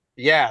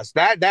 Yes,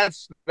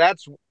 that's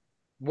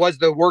was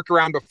the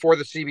workaround before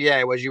the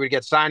CBA, was you would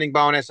get signing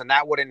bonus and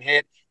that wouldn't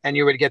hit, and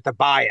you would get the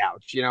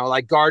buyouts.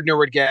 Like Gardner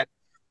would get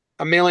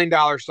 $1 million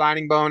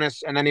signing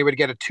bonus, and then he would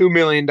get a $2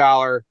 million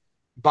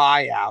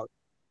buyout,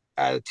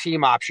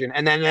 team option,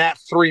 and then that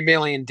 $3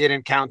 million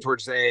didn't count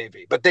towards the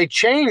AAV. But they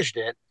changed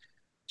it,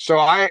 so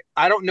I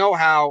don't know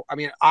how. I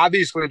mean,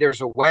 obviously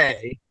there's a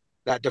way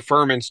that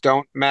deferments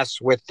don't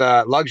mess with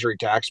luxury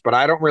tax, but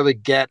I don't really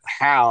get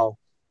how,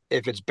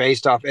 if it's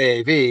based off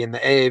AAV and the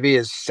AAV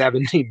is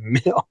 70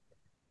 mil.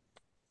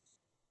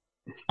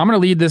 I'm going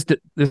to lead this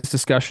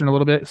discussion a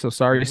little bit. So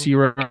sorry to see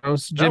you,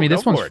 Rose. Jimmy,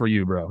 this one's for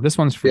you, bro. This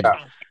one's for you.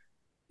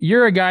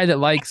 You're a guy that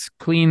likes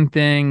clean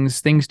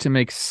things to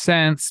make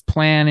sense,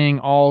 planning,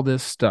 all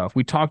this stuff.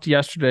 We talked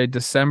yesterday,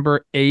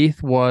 December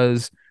 8th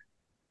was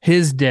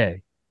his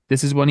day.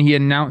 This is when he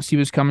announced he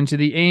was coming to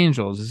the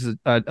Angels. This is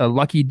a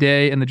lucky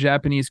day in the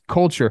Japanese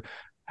culture.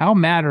 How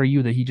mad are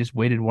you that he just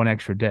waited one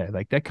extra day?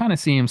 Like, that kind of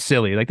seems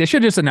silly. Like, they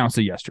should have just announced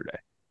it yesterday.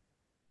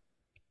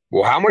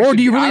 Well, how much? Or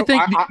do you really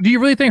think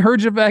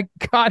Hrgovic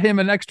got him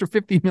an extra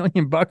 $50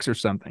 million or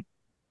something?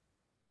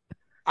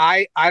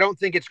 I don't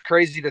think it's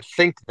crazy to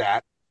think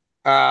that.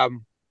 Show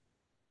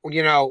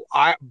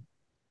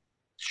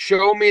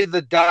me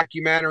the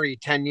documentary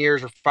 10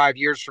 years or 5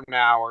 years from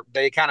now, or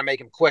they kind of make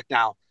him quick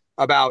now,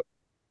 about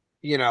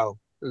the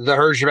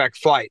Hrgovic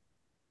flight,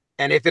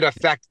 and if it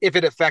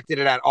affected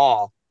it at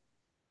all,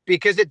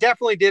 because it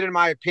definitely did, in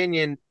my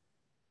opinion.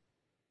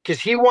 Because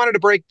he wanted to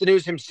break the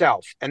news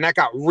himself, and that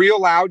got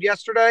real loud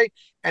yesterday.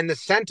 And the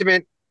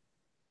sentiment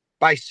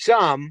by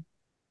some,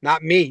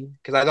 not me,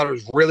 because I thought it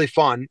was really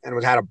fun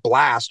and had a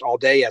blast all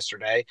day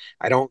yesterday.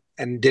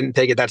 Didn't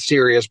take it that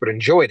serious, but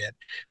enjoyed it.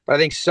 But I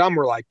think some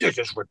were like, "This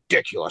is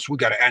ridiculous. We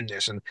got to end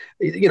this." And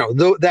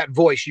that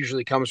voice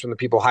usually comes from the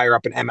people higher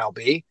up in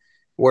MLB,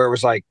 where it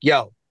was like,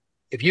 "Yo,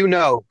 if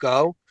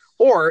go,"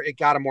 or it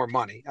got him more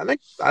money. I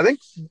think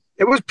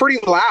it was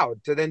pretty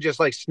loud to then just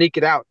like sneak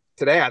it out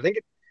today. I think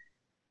it.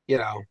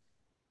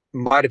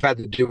 Might have had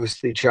to do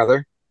with each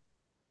other.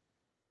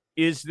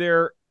 Is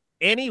there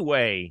any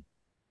way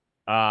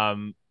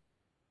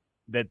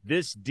that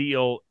this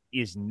deal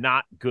is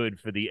not good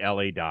for the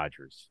LA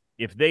Dodgers?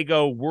 If they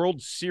go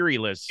World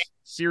Seriesless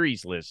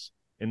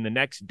in the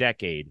next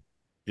decade,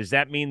 does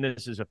that mean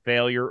this is a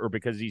failure, or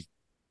because he's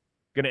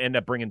going to end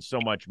up bringing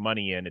so much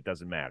money in, it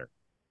doesn't matter?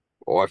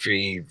 Or if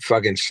he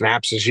fucking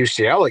snaps his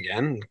UCL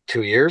again,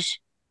 2 years.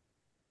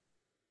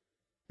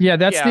 Yeah,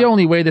 that's the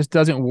only way this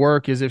doesn't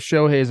work, is if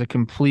Shohei is a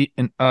complete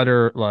and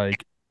utter,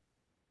 like,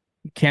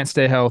 can't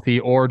stay healthy,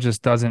 or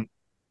just doesn't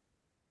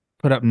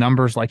put up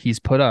numbers like he's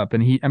put up.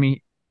 And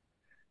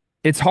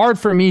it's hard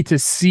for me to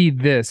see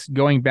this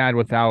going bad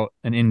without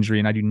an injury,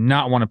 and I do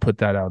not want to put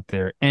that out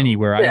there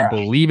anywhere. I don't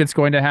believe it's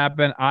going to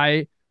happen.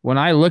 When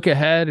I look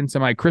ahead into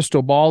my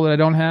crystal ball that I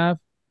don't have,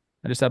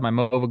 I just have my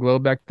Mova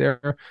Globe back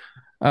there.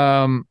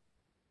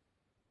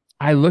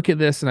 I look at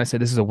this and I say,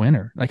 this is a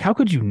winner. Like, how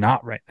could you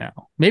not right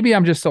now? Maybe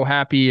I'm just so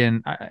happy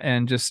and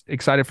just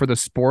excited for the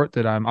sport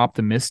that I'm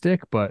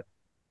optimistic, but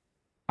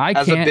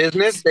as a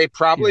business, they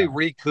probably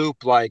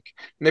recoup, and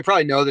they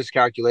probably know this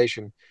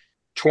calculation,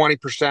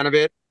 20% of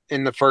it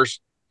in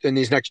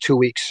these next 2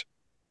 weeks.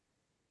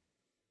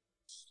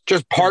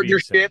 Just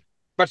partnership,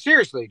 but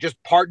seriously, just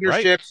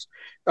partnerships,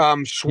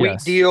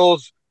 sweet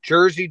deals,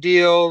 jersey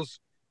deals,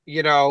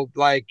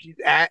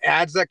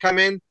 ads that come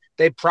in.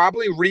 They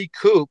probably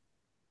recoup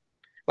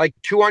like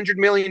 $200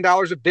 million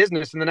of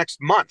business in the next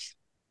month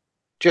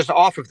just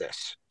off of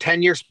this.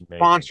 10-year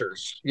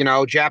sponsors,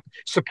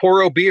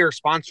 Sapporo Beer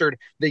sponsored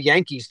the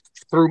Yankees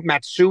through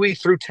Matsui,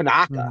 through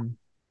Tanaka,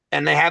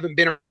 and they haven't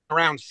been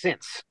around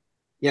since,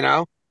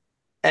 and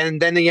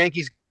then the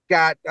Yankees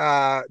got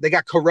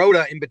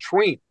Kuroda in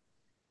between.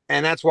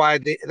 And that's why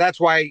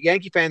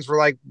Yankee fans were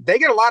like, they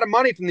get a lot of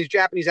money from these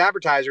Japanese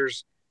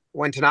advertisers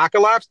when Tanaka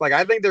left. Like,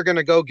 I think they're going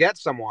to go get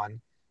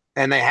someone.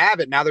 And they have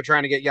it. Now they're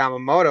trying to get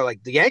Yamamoto.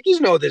 Like, the Yankees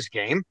know this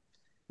game.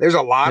 There's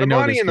a lot They of know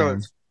money this in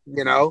game.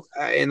 those,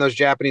 in those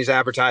Japanese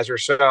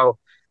advertisers. So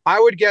I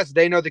would guess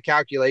they know the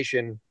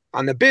calculation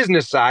on the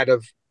business side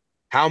of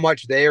how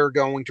much they are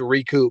going to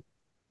recoup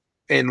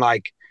in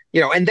and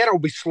then it'll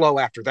be slow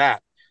after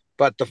that.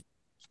 But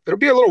it'll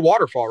be a little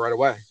waterfall right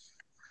away.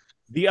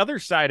 The other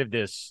side of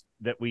this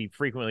that we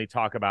frequently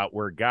talk about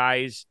where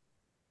guys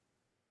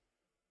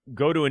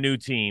go to a new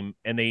team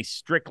and they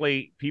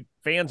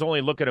fans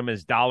only look at them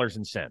as dollars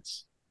and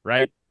cents,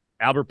 right?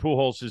 Albert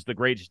Pujols is the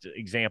greatest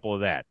example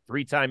of that.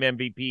 3-time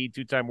MVP,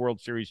 2-time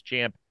World Series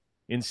champ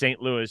in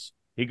St. Louis.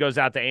 He goes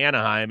out to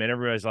Anaheim and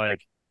everybody's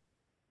like,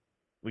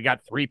 we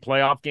got 3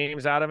 playoff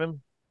games out of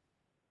him.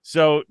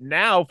 So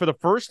now for the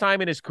first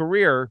time in his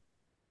career,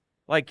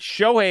 like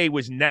Shohei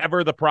was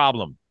never the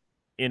problem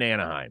in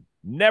Anaheim.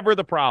 Never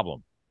the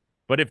problem.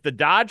 But if the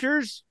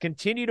Dodgers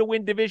continue to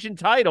win division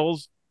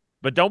titles,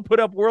 but don't put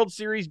up World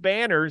Series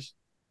banners,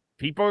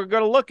 people are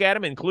going to look at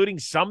him, including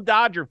some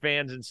Dodger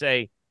fans, and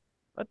say,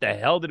 what the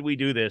hell did we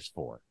do this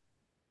for?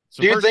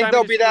 Do you think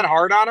they'll be that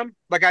hard on him?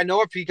 Like, I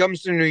know if he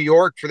comes to New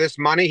York for this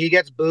money, he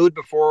gets booed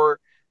before,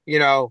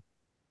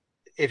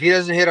 if he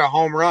doesn't hit a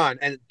home run,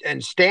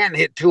 and Stanton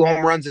hit 2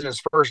 home runs in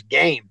his first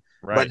game,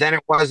 right. But then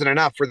it wasn't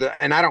enough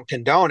and I don't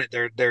condone it.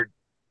 They're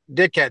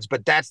dickheads,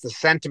 but that's the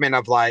sentiment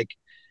of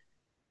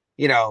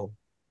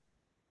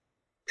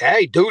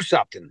hey, do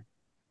something.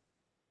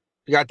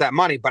 You got that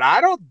money, but I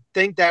don't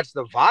think that's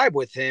the vibe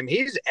with him.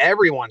 He's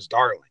everyone's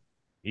darling.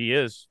 He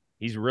is.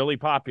 He's really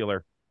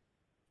popular.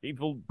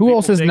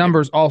 Pujols'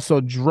 numbers also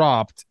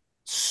dropped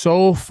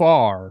so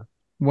far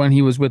when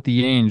he was with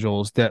the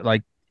Angels that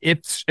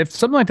if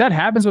something like that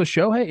happens with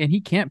Shohei and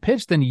he can't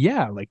pitch, then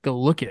yeah, go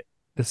look at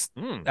this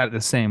at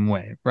the same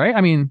way, right?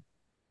 I mean,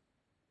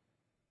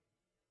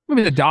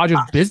 maybe the Dodgers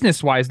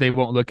business wise they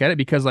won't look at it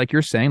because, like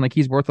you're saying,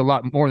 he's worth a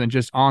lot more than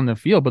just on the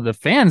field. But the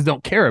fans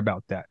don't care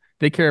about that.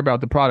 They care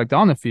about the product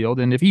on the field.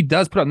 And if he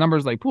does put up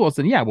numbers like Pujols,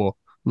 then yeah, we'll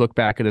look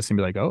back at this and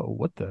be like, oh,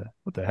 what the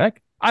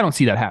heck? I don't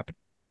see that happen.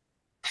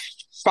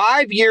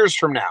 5 years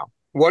from now,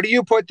 what do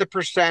you put the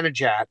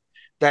percentage at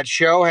that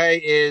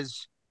Shohei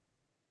is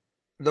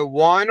the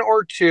 1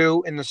 or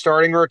 2 in the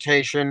starting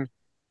rotation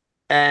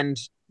and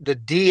the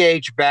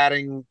DH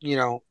batting,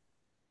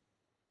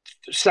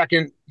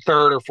 second,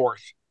 third, or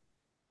fourth?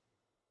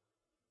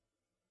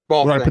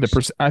 Both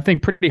things. I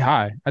think pretty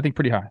high.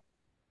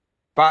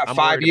 About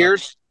 5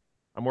 years?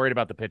 I'm worried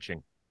about the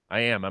pitching.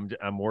 I am.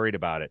 I'm worried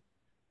about it.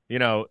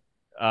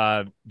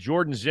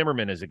 Jordan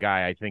Zimmerman is a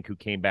guy, I think, who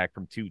came back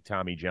from 2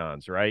 Tommy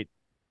Johns, right?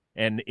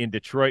 And in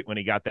Detroit, when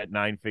he got that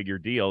 9-figure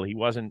deal, he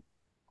wasn't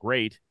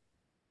great.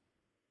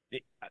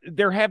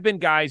 There have been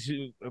guys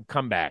who have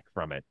come back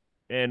from it,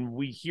 and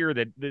we hear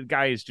that the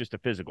guy is just a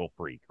physical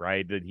freak,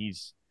 right? That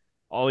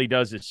all he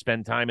does is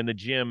spend time in the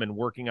gym and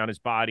working on his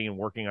body and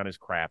working on his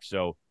craft.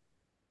 So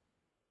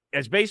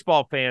as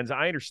baseball fans,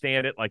 I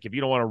understand it. Like, if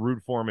you don't want to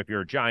root for him, if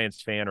you're a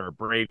Giants fan or a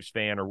Braves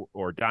fan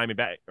or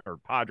Diamondback or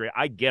Padre,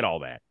 I get all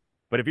that.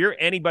 But if you're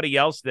anybody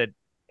else that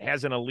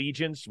has an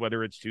allegiance,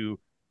 whether it's to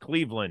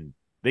Cleveland,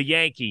 the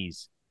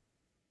Yankees,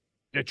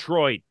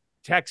 Detroit,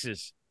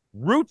 Texas,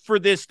 root for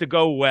this to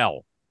go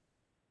well.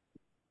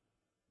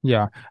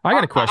 Yeah. I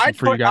got a question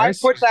for you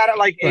guys. I put that at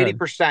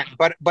 80%,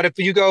 but if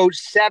you go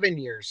 7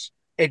 years,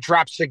 it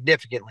drops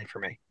significantly for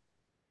me.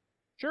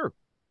 Sure.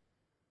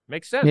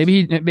 Makes sense.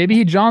 Maybe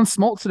he John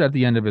Smoltz it at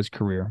the end of his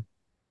career.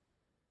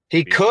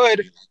 He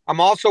could.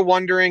 I'm also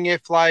wondering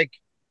if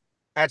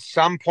at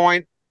some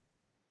point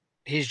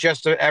he's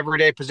just an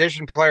everyday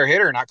position player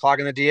hitter, not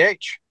clogging the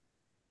DH.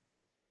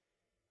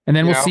 And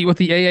then we'll see what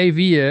the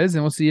AAV is,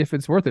 and we'll see if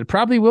it's worth it.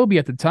 Probably will be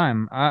at the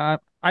time. I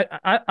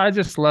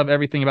just love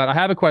everything about it. I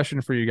have a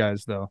question for you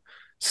guys, though.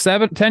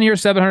 10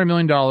 years, $700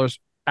 million.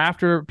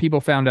 After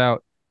people found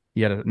out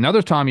he had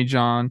another Tommy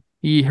John,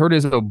 he hurt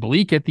his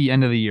oblique at the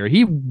end of the year.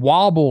 He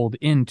wobbled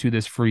into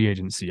this free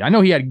agency. I know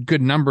he had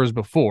good numbers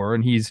before,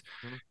 and he's,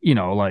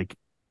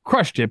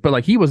 crushed it,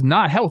 but he was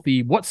not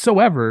healthy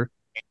whatsoever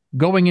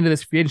going into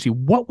this free agency.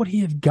 What would he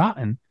have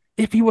gotten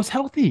if he was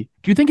healthy?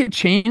 Do you think it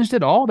changed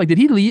at all? Did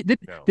he leave?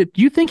 Do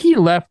you think he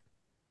left?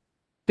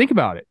 Think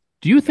about it.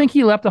 Do you think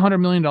he left $100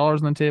 million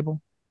on the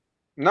table?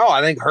 No,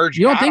 I think Hurd.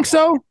 You don't think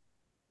so?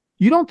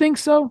 You don't think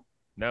so?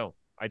 No,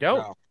 I don't.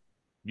 No.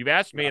 You've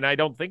asked me, and I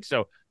don't think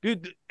so.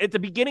 Dude, at the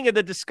beginning of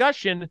the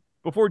discussion,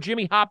 before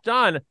Jimmy hopped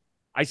on,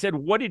 I said,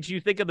 what did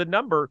you think of the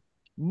number?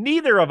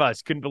 Neither of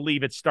us can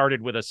believe it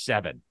started with a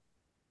 7.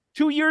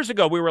 2 years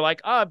ago, we were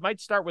like, it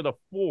might start with a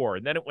 4,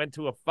 and then it went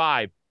to a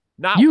 5.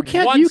 You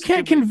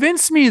can't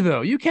convince me,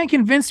 though. You can't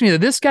convince me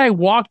that this guy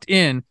walked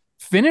in,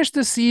 finished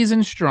the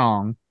season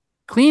strong,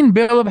 clean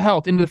bill of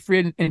health into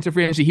free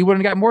agency. He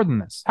wouldn't have got more than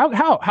this.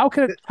 How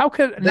could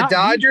the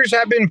Dodgers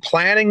have been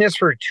planning this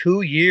for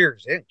 2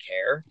 years? They didn't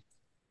care.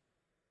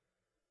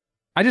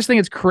 I just think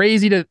it's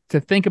crazy to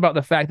think about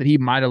the fact that he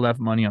might have left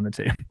money on the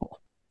table.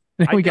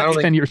 We got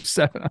 10 years,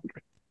 700.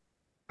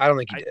 I don't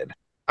think he did.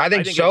 I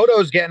think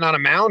Soto's getting on a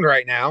mound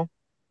right now.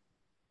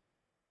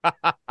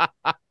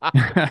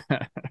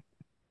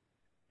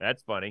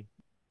 That's funny.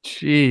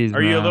 Jeez,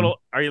 are you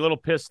a little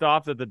pissed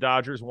off that the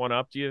Dodgers won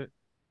up to you?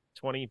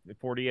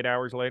 48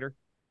 hours later?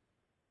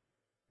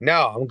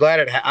 No, I'm glad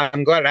it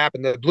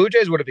happened. The Blue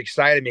Jays would have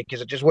excited me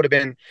because it just would have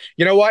been,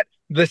 you know what?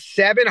 The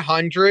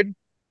 700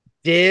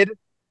 did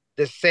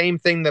the same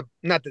thing,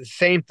 not the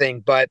same thing,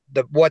 but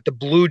what the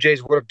Blue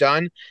Jays would have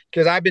done.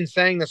 Because I've been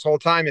saying this whole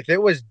time, if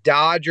it was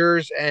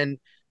Dodgers and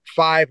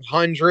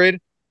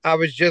 500, I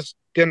was just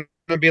gonna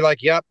be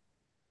like, yep,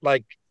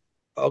 like,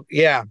 oh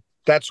yeah,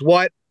 that's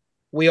what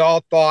we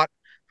all thought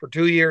for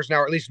 2 years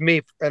now, or at least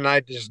me, and I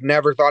just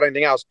never thought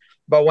anything else.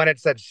 But when it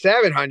said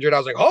 700, I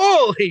was like,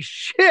 holy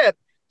shit.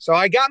 So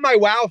I got my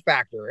wow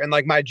factor and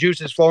like my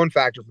juices flowing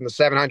factor from the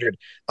 700.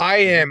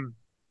 I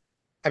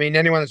mean,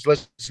 anyone that's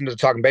listened to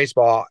Talking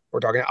Baseball,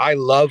 I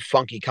love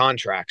funky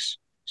contracts.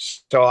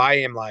 So I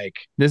am like,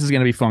 this is going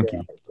to be funky.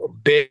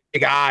 Big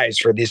eyes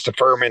for these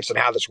deferments and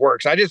how this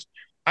works. I just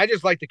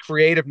like the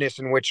creativeness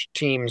in which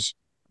teams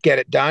get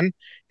it done.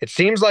 It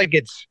seems like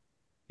it's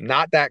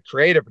not that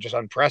creative, but just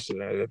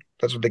unprecedented.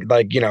 That's what they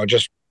like,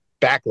 just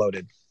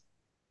backloaded.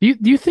 Do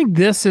you think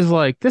this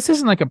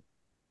isn't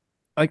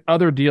like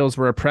other deals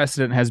where a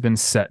precedent has been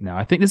set now?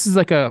 I think this is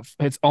like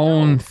its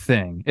own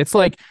thing. It's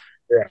like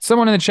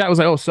someone in the chat was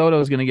like, "Oh, Soto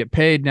is going to get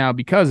paid now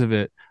because of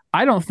it."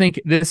 I don't think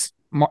his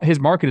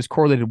market is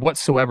correlated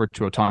whatsoever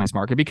to Ohtani's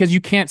market because you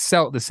can't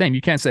sell it the same.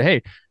 You can't say,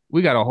 "Hey,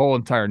 we got a whole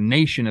entire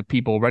nation of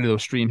people ready to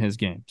stream his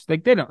games."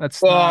 Like they don't.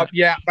 That's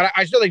yeah, but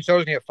I still think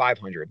Soto's going to get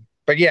 500.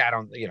 But yeah, I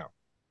don't.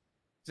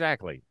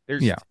 Exactly.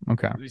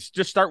 Okay. Let's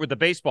just start with the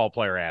baseball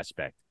player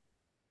aspect.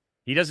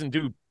 He doesn't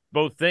do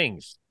both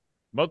things.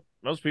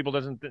 Most people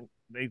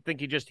they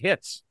think he just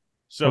hits.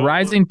 So the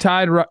rising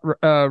tide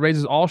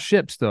raises all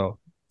ships, though.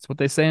 That's what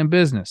they say in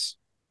business.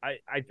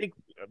 I think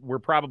we're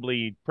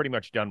probably pretty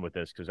much done with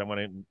this because I want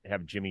to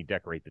have Jimmy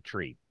decorate the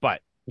tree.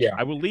 But yeah,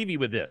 I will leave you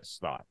with this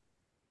thought.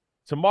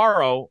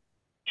 Tomorrow,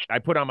 I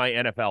put on my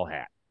NFL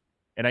hat,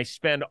 and I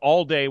spend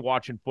all day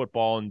watching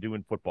football and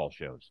doing football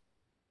shows.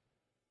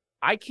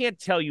 I can't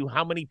tell you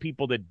how many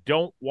people that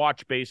don't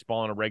watch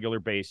baseball on a regular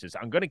basis.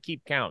 I'm going to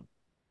keep count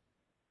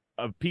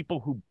of people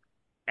who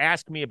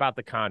ask me about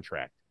the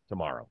contract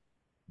tomorrow.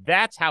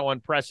 That's how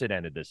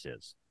unprecedented this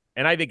is.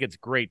 And I think it's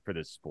great for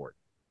this sport.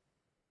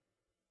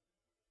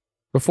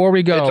 Before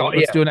we go,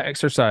 let's do an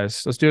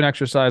exercise. Let's do an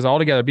exercise all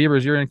together.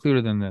 Beavers, you're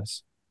included in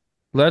this.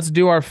 Let's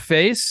do our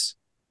face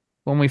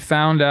when we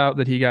found out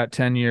that he got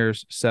 10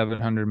 years,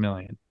 $700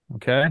 million.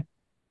 Okay?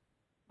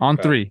 On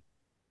three.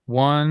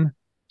 1,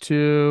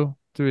 2,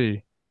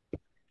 3.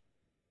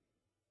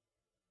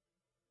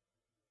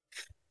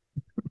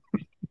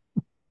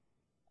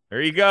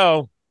 There you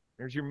go.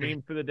 There's your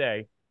meme for the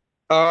day.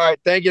 All right.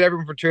 Thank you to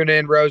everyone for tuning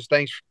in. Rose,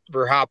 thanks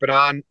for hopping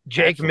on.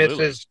 Jake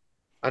misses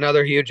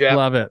another huge app.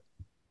 Love it.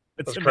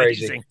 It's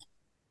crazy. Amazing.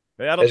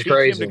 That'll teach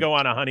him to go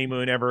on a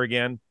honeymoon ever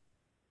again.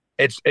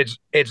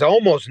 It's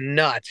almost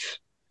nuts.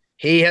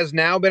 He has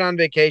now been on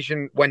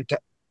vacation. When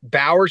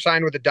Bauer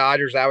signed with the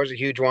Dodgers, that was a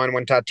huge one.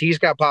 When Tatis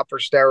got popped for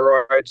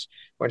steroids,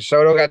 when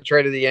Soto got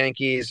traded to the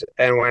Yankees,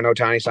 and when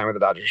Ohtani signed with the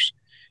Dodgers.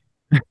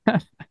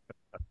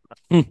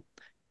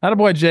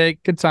 Attaboy,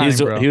 Jake. Good time,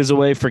 bro. He was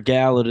away for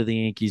Gallo to the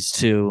Yankees,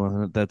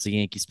 too. That's a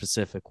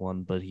Yankee-specific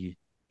one, but he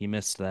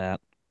missed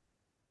that.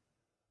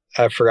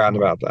 I've forgotten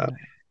about that.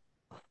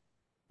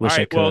 Wish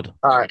I could.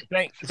 All right.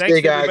 Thanks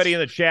everybody in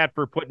the chat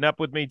for putting up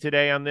with me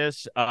today on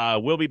this.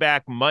 We'll be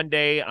back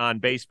Monday on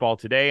Baseball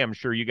Today. I'm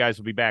sure you guys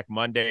will be back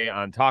Monday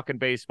on Talking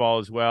Baseball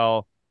as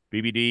well.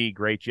 BBD,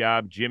 great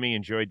job. Jimmy,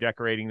 enjoy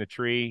decorating the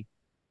tree.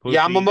 Pussy.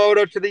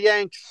 Yamamoto to the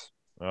Yanks.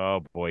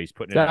 Oh, boy, he's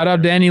putting Shout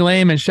out Danny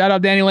Lehman. Shout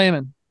out Danny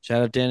Lehman.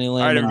 Shout out Danny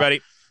Lehman. All right,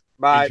 everybody.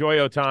 Bye. Enjoy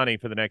Ohtani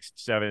for the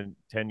next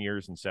 10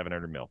 years and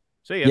 700 mil.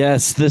 See ya.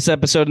 Yes, this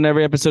episode and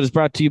every episode is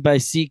brought to you by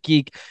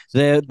SeatGeek.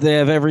 They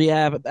have every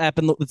app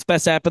it's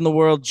best app in the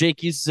world.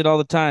 Jake uses it all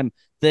the time.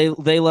 They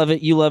love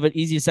it. You love it.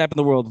 Easiest app in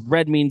the world.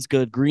 Red means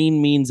good.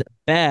 Green means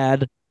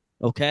bad.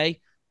 Okay.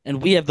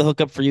 And we have the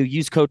hookup for you.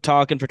 Use code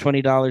TALKIN for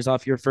 $20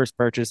 off your first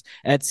purchase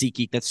at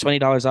SeatGeek. That's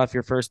 $20 off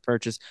your first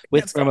purchase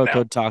with promo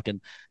code TALKIN.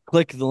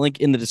 Click the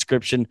link in the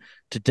description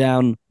to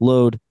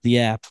download the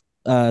app.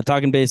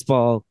 Talking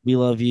Baseball. We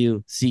love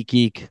you.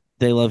 SeatGeek.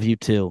 They love you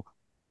too.